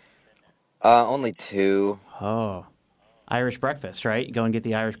there? Only 2. Oh. Irish breakfast, right? You go and get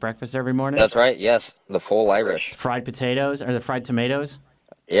the Irish breakfast every morning? That's right, yes. The full Irish. Fried potatoes, or the fried tomatoes?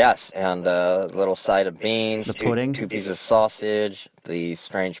 Yes, and a little side of beans. The pudding? 2 pieces of sausage, the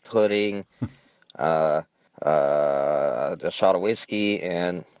strange pudding, a shot of whiskey,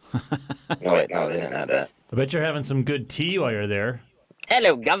 and... No, wait, no, they didn't have that. I bet you're having some good tea while you're there,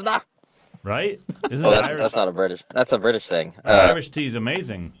 Hello, governor. right? Isn't Oh, it that's not a British. That's a British thing. Irish tea is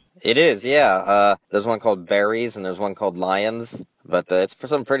amazing. It is, yeah. There's one called Berries, and there's one called Lions, but it's for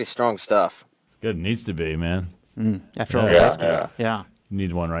some pretty strong stuff. It's good. It needs to be, man. After all the Yeah, whiskey. Yeah.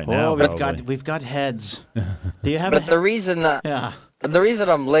 Need one right now. Oh, probably. we've got heads. Do you have But the reason Yeah. the reason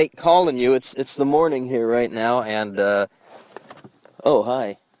I'm late calling you, it's the morning here right now, and oh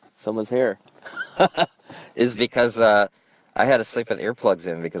hi, someone's here, is because I had to sleep with earplugs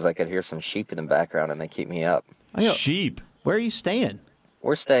in because I could hear some sheep in the background and they keep me up. Sheep. Where are you staying?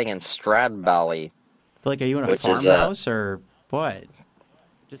 We're staying in Stradbally. Like, are you in a Which is, farmhouse or what?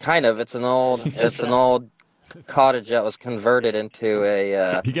 Kind of. It's an old cottage that was converted into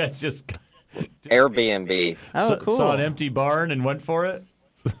a You guys just Airbnb. Oh, cool. saw an empty barn and went for it?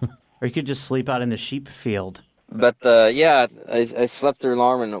 Or you could just sleep out in the sheep field. But yeah, I slept through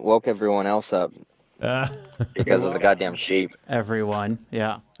alarm and woke everyone else up because of the goddamn sheep. Everyone,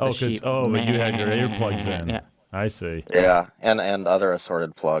 yeah. Oh, The sheep. but you had your earplugs in. Yeah. I see. Yeah, and other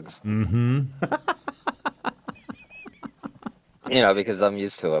assorted plugs. Mm-hmm. Because I'm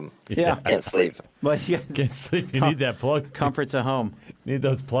used to them. Yeah. Can't sleep. But you guys, Can't sleep. You need that plug. comforts at home. Need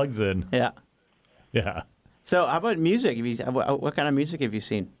those plugs in. Yeah. Yeah. So, how about music? What kind of music have you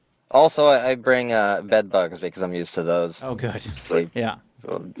seen? Also, I bring bed bugs because I'm used to those. Oh, good. Sleep. Yeah.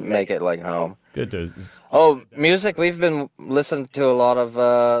 Make it like home. Good to. Oh, music. We've been listening to a lot of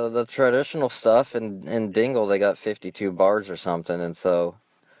the traditional stuff. In Dingle, they got 52 bars or something. And so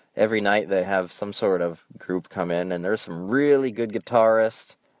every night they have some sort of group come in. And there's some really good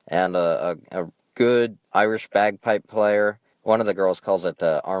guitarists and a good Irish bagpipe player. One of the girls calls it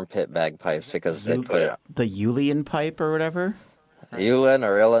armpit bagpipes because they put it... The Julian pipe or whatever? Ulen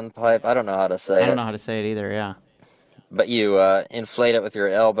or Illen pipe. I don't know how to say it. I don't know how to say it either, yeah. But you inflate it with your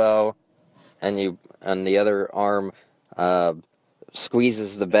elbow, and the other arm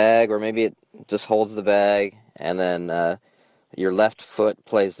squeezes the bag, or maybe it just holds the bag, and then your left foot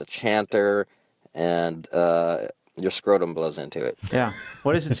plays the chanter, and your scrotum blows into it. Yeah.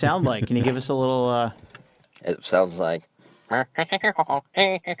 What does it sound like? Can you give us a little... It sounds like... That's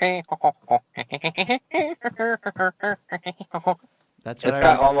It's what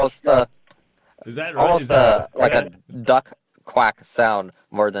got almost Is that right? almost Is that like a right? duck quack sound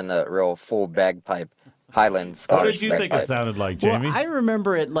more than a real full bagpipe Highland What Scottish did you think bagpipe. it sounded like, Well, Jamie? I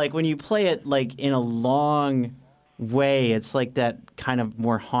remember it like when you play it like in a long way. It's like that kind of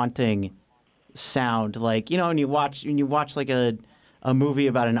more haunting sound. Like when you watch like a movie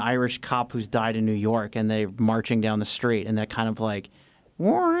about an Irish cop who's died in New York, and they're marching down the street, and that kind of like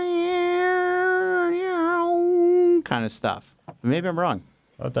kind of stuff. Maybe I'm wrong.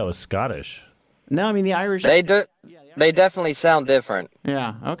 I thought that was Scottish. No, I mean the Irish. They definitely sound different.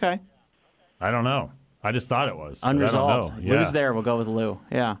 Yeah. Okay. I don't know. I just thought it was. but I don't Unresolved. know. Lou's there. We'll go with Lou.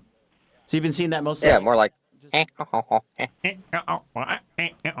 Yeah. So you've been seeing that mostly? Yeah, more like.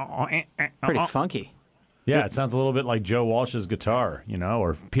 Pretty funky. Yeah, it sounds a little bit like Joe Walsh's guitar,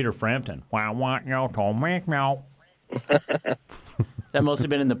 or Peter Frampton. Wow, wow, meow, meow, meow. That mostly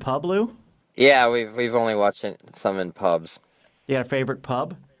been in the pub, Lou? Yeah, we've only watched some in pubs. You got a favorite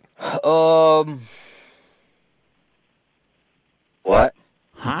pub? What?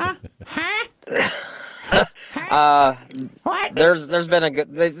 Huh? What? There's been a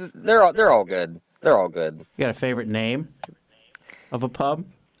good. They're all good. They're all good. You got a favorite name of a pub?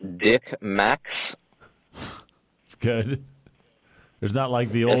 Dick Max. It's good. There's not like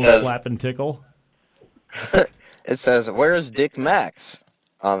the old says- slap and tickle. It says, "Where's Dick Max?"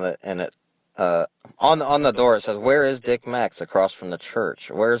 on the door. It says, "Where is Dick Max?" across from the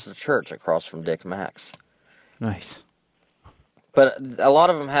church. Where's the church across from Dick Max? Nice. But a lot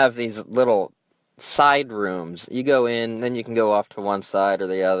of them have these little side rooms. You go in, then you can go off to one side or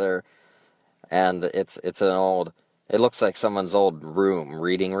the other, and it's an old. It looks like someone's old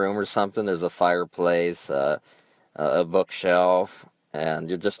reading room or something. There's a fireplace, a bookshelf, and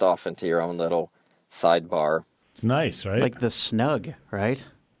you're just off into your own little sidebar. It's nice, right? Like the Snug, right?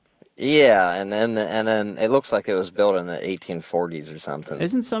 Yeah, and then it looks like it was built in the 1840s or something.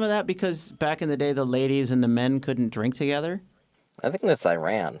 Isn't some of that because back in the day the ladies and the men couldn't drink together? I think that's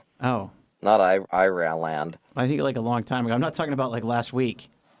Iran, Oh, not Iran land. I think like a long time ago. I'm not talking about like last week.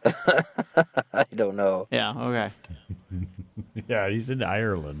 I don't know. Yeah, okay. Yeah, he's in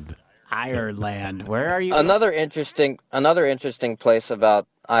Ireland. Ireland. Where are you? Another interesting place about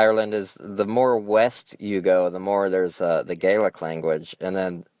Ireland is the more west you go, the more there's the Gaelic language. And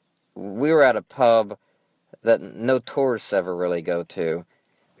then we were at a pub that no tourists ever really go to.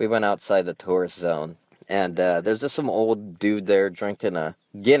 We went outside the tourist zone, and there's just some old dude there drinking a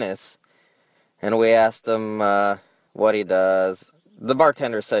Guinness. And we asked him what he does. The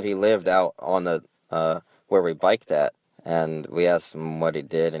bartender said he lived out on the where we biked at. And we asked him what he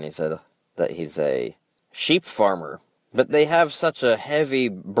did, and he said that he's a sheep farmer. But they have such a heavy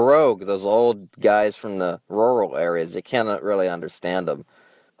brogue, those old guys from the rural areas, you cannot really understand them.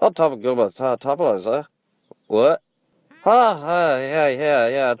 Oh, top of what?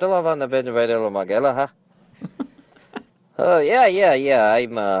 Yeah. On the bench by the Magella, huh? Oh,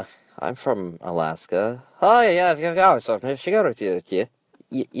 yeah. I'm from Alaska. Oh, yeah.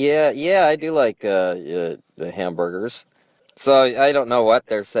 Yeah, I do like the hamburgers. So I don't know what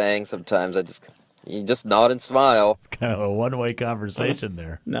they're saying sometimes. You just nod and smile. It's kind of a one-way conversation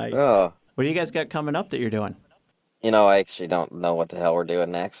there. Nice. Oh, What do you guys got coming up that you're doing? I actually don't know what the hell we're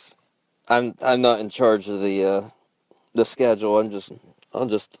doing next. I'm not in charge of the schedule. I'm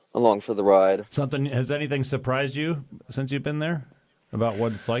just along for the ride. Has anything surprised you since you've been there about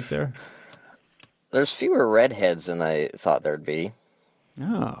what it's like there? There's fewer redheads than I thought there'd be.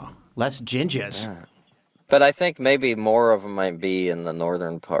 Oh, less gingers. Yeah. But I think maybe more of them might be in the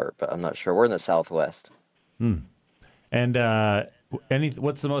northern part, but I'm not sure. We're in the southwest. And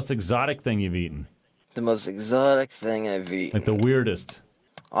what's the most exotic thing you've eaten? The most exotic thing I've eaten. Like the weirdest?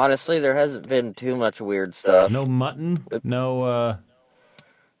 Honestly, there hasn't been too much weird stuff. No mutton? No,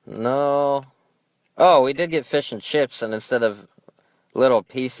 No. Oh, we did get fish and chips, and instead of little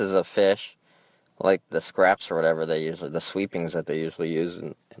pieces of fish, like the scraps or whatever the sweepings that they usually use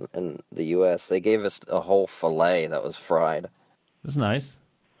in the U.S., they gave us a whole fillet that was fried. That's nice.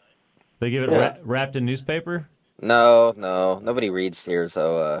 They give it wrapped in newspaper? No, nobody reads here,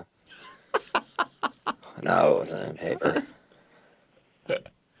 so no, it wasn't in paper.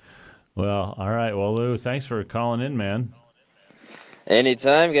 Well, all right. Well, Lou, thanks for calling in, man.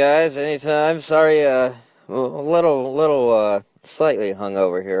 Anytime, guys. Anytime. Sorry, a little slightly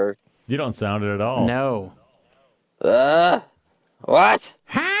hungover here. You don't sound it at all. No. What?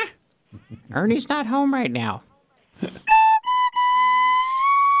 Huh? Ernie's not home right now.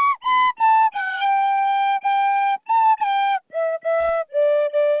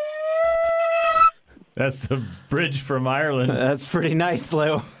 That's the bridge from Ireland. That's pretty nice,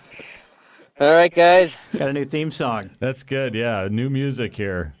 Lou. All right, guys. Got a new theme song. That's good. Yeah, new music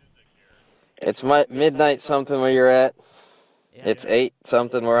here. It's midnight something where you're at. It's 8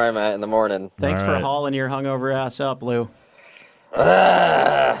 something where I'm at in the morning. Thanks All for right. hauling your hungover ass up, Lou.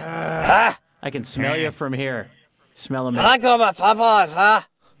 Ah! I can smell you from here. Smell him. I got my top eyes, huh?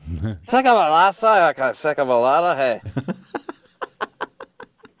 Think of my last night. I got sick of a lot of hay.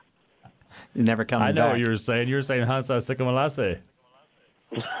 You're never coming I know back. what you were saying. You were saying Hansa Sikamalase.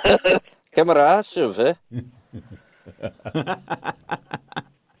 Kamarashuv,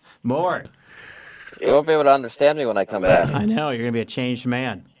 More. You won't be able to understand me when I come back. I know. You're going to be a changed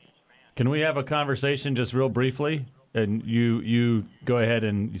man. Can we have a conversation just real briefly? And you go ahead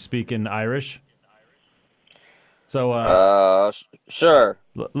and you speak in Irish. So, Sure.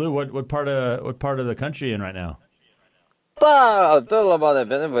 Lou, what part of the country are you in right now?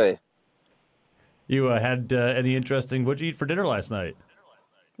 You had any interesting? What'd you eat for dinner last night?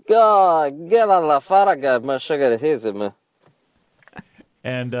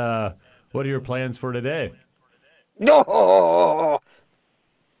 And what are your plans for today? No.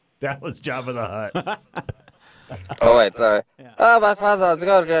 That was Jabba the Hutt. Oh wait, sorry. Oh, my father was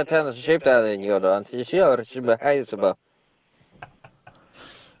going to attend the sheep down in Jordan.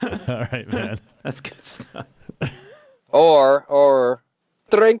 All right, man. That's good stuff. Or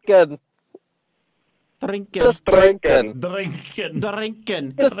drinking. Drinking. Just drinking. Drinking.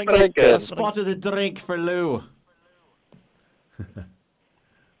 Drinking. Just drinking. A spot of the drink for Lou. All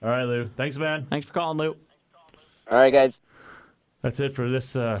right, Lou. Thanks, man. Thanks for calling, Lou. All right, guys. That's it for this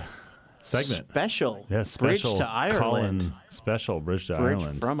segment. Special. Yes, special Bridge to Ireland. Colin special Bridge to Bridge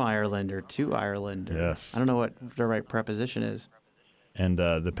Ireland. from Ireland or to Ireland. Or, Yes. I don't know what the right preposition is. And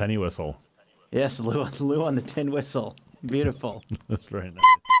the penny whistle. Yes, Lou on the tin whistle. Beautiful. That's very nice.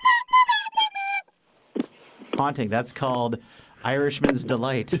 Haunting. That's called Irishman's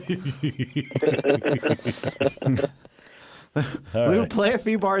Delight. Lou, play a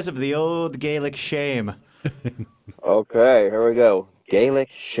few bars of the old Gaelic shame. Okay, here we go.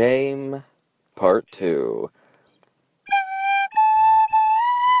 Gaelic Shame, Part 2.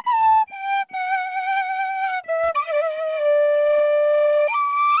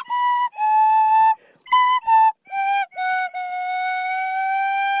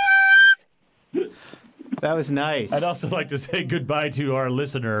 That was nice. I'd also like to say goodbye to our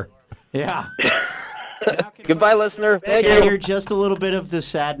listener. Yeah. Goodbye, listener. Thank Can you you. hear just a little bit of the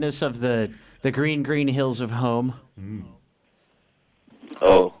sadness of the green, green hills of home?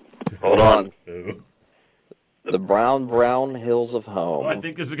 Oh, hold on. The brown, brown hills of home. Oh, I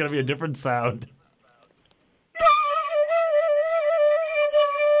think this is going to be a different sound.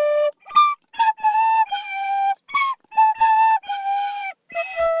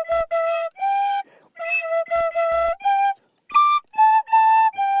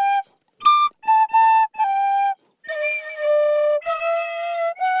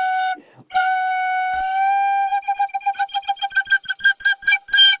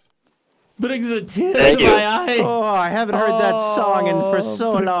 Brings a tear Thank to you. my eye. Oh, I haven't heard that song in for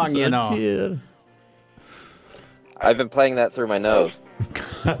so long, you know. Tear. I've been playing that through my nose.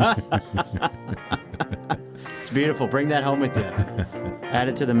 It's beautiful. Bring that home with you. Add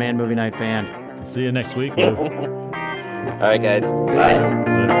it to the Man Movie Night Band. See you next week, Lou. All right, guys.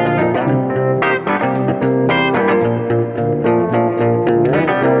 Bye.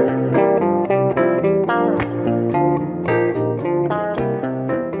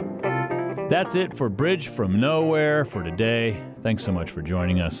 That's it for Bridge from Nowhere for today. Thanks so much for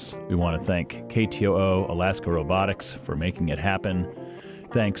joining us. We want to thank KTOO Alaska Robotics for making it happen.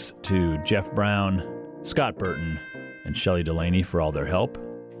 Thanks to Jeff Brown, Scott Burton, and Shelley Delaney for all their help.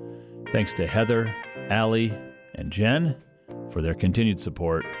 Thanks to Heather, Allie, and Jen for their continued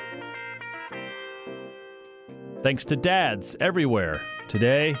support. Thanks to dads everywhere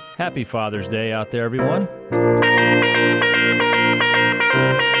today. Happy Father's Day out there, everyone.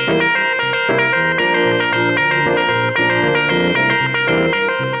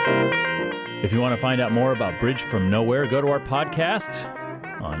 If you want to find out more about Bridge from Nowhere, go to our podcast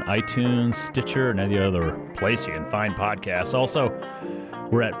on iTunes, Stitcher, and any other place you can find podcasts. Also,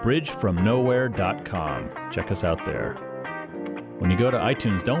 we're at bridgefromnowhere.com. Check us out there. When you go to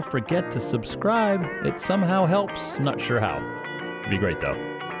iTunes, don't forget to subscribe. It somehow helps. I'm not sure how. It'd be great, though.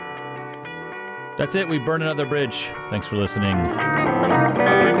 That's it. We burned another bridge. Thanks for listening.